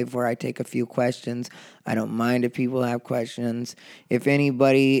Facebook Live where I take a few questions. I don't mind if people have questions. If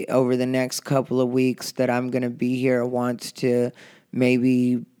anybody over the next couple of weeks that I'm going to be here wants to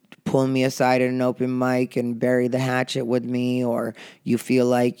maybe pull me aside at an open mic and bury the hatchet with me, or you feel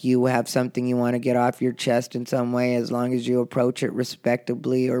like you have something you want to get off your chest in some way, as long as you approach it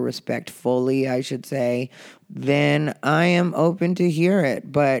respectably or respectfully, I should say, then I am open to hear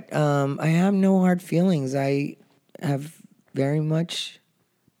it. But I have no hard feelings. I have very much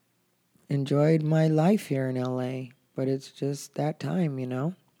enjoyed my life here in LA, but it's just that time, you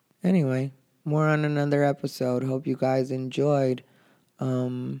know? Anyway, more on another episode. Hope you guys enjoyed.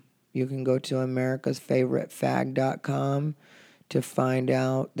 You can go to americasfavoritefag.com to find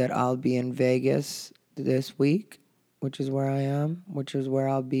out that I'll be in Vegas this week, which is where I am, which is where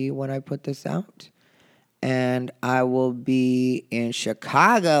I'll be when I put this out. And I will be in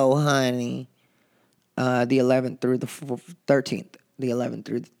Chicago, honey, the 11th through the 13th. The 11th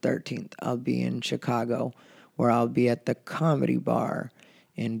through the 13th, I'll be in Chicago, where I'll be at the Comedy Bar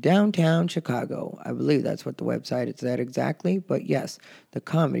in downtown Chicago. I believe that's what the website is at exactly. But yes, the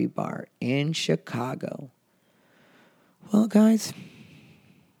Comedy Bar in Chicago. Well, guys,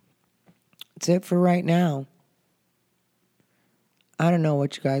 that's it for right now. I don't know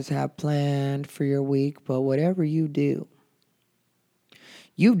what you guys have planned for your week, but whatever you do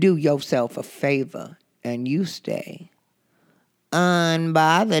yourself a favor and you stay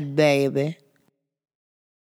unbothered, baby.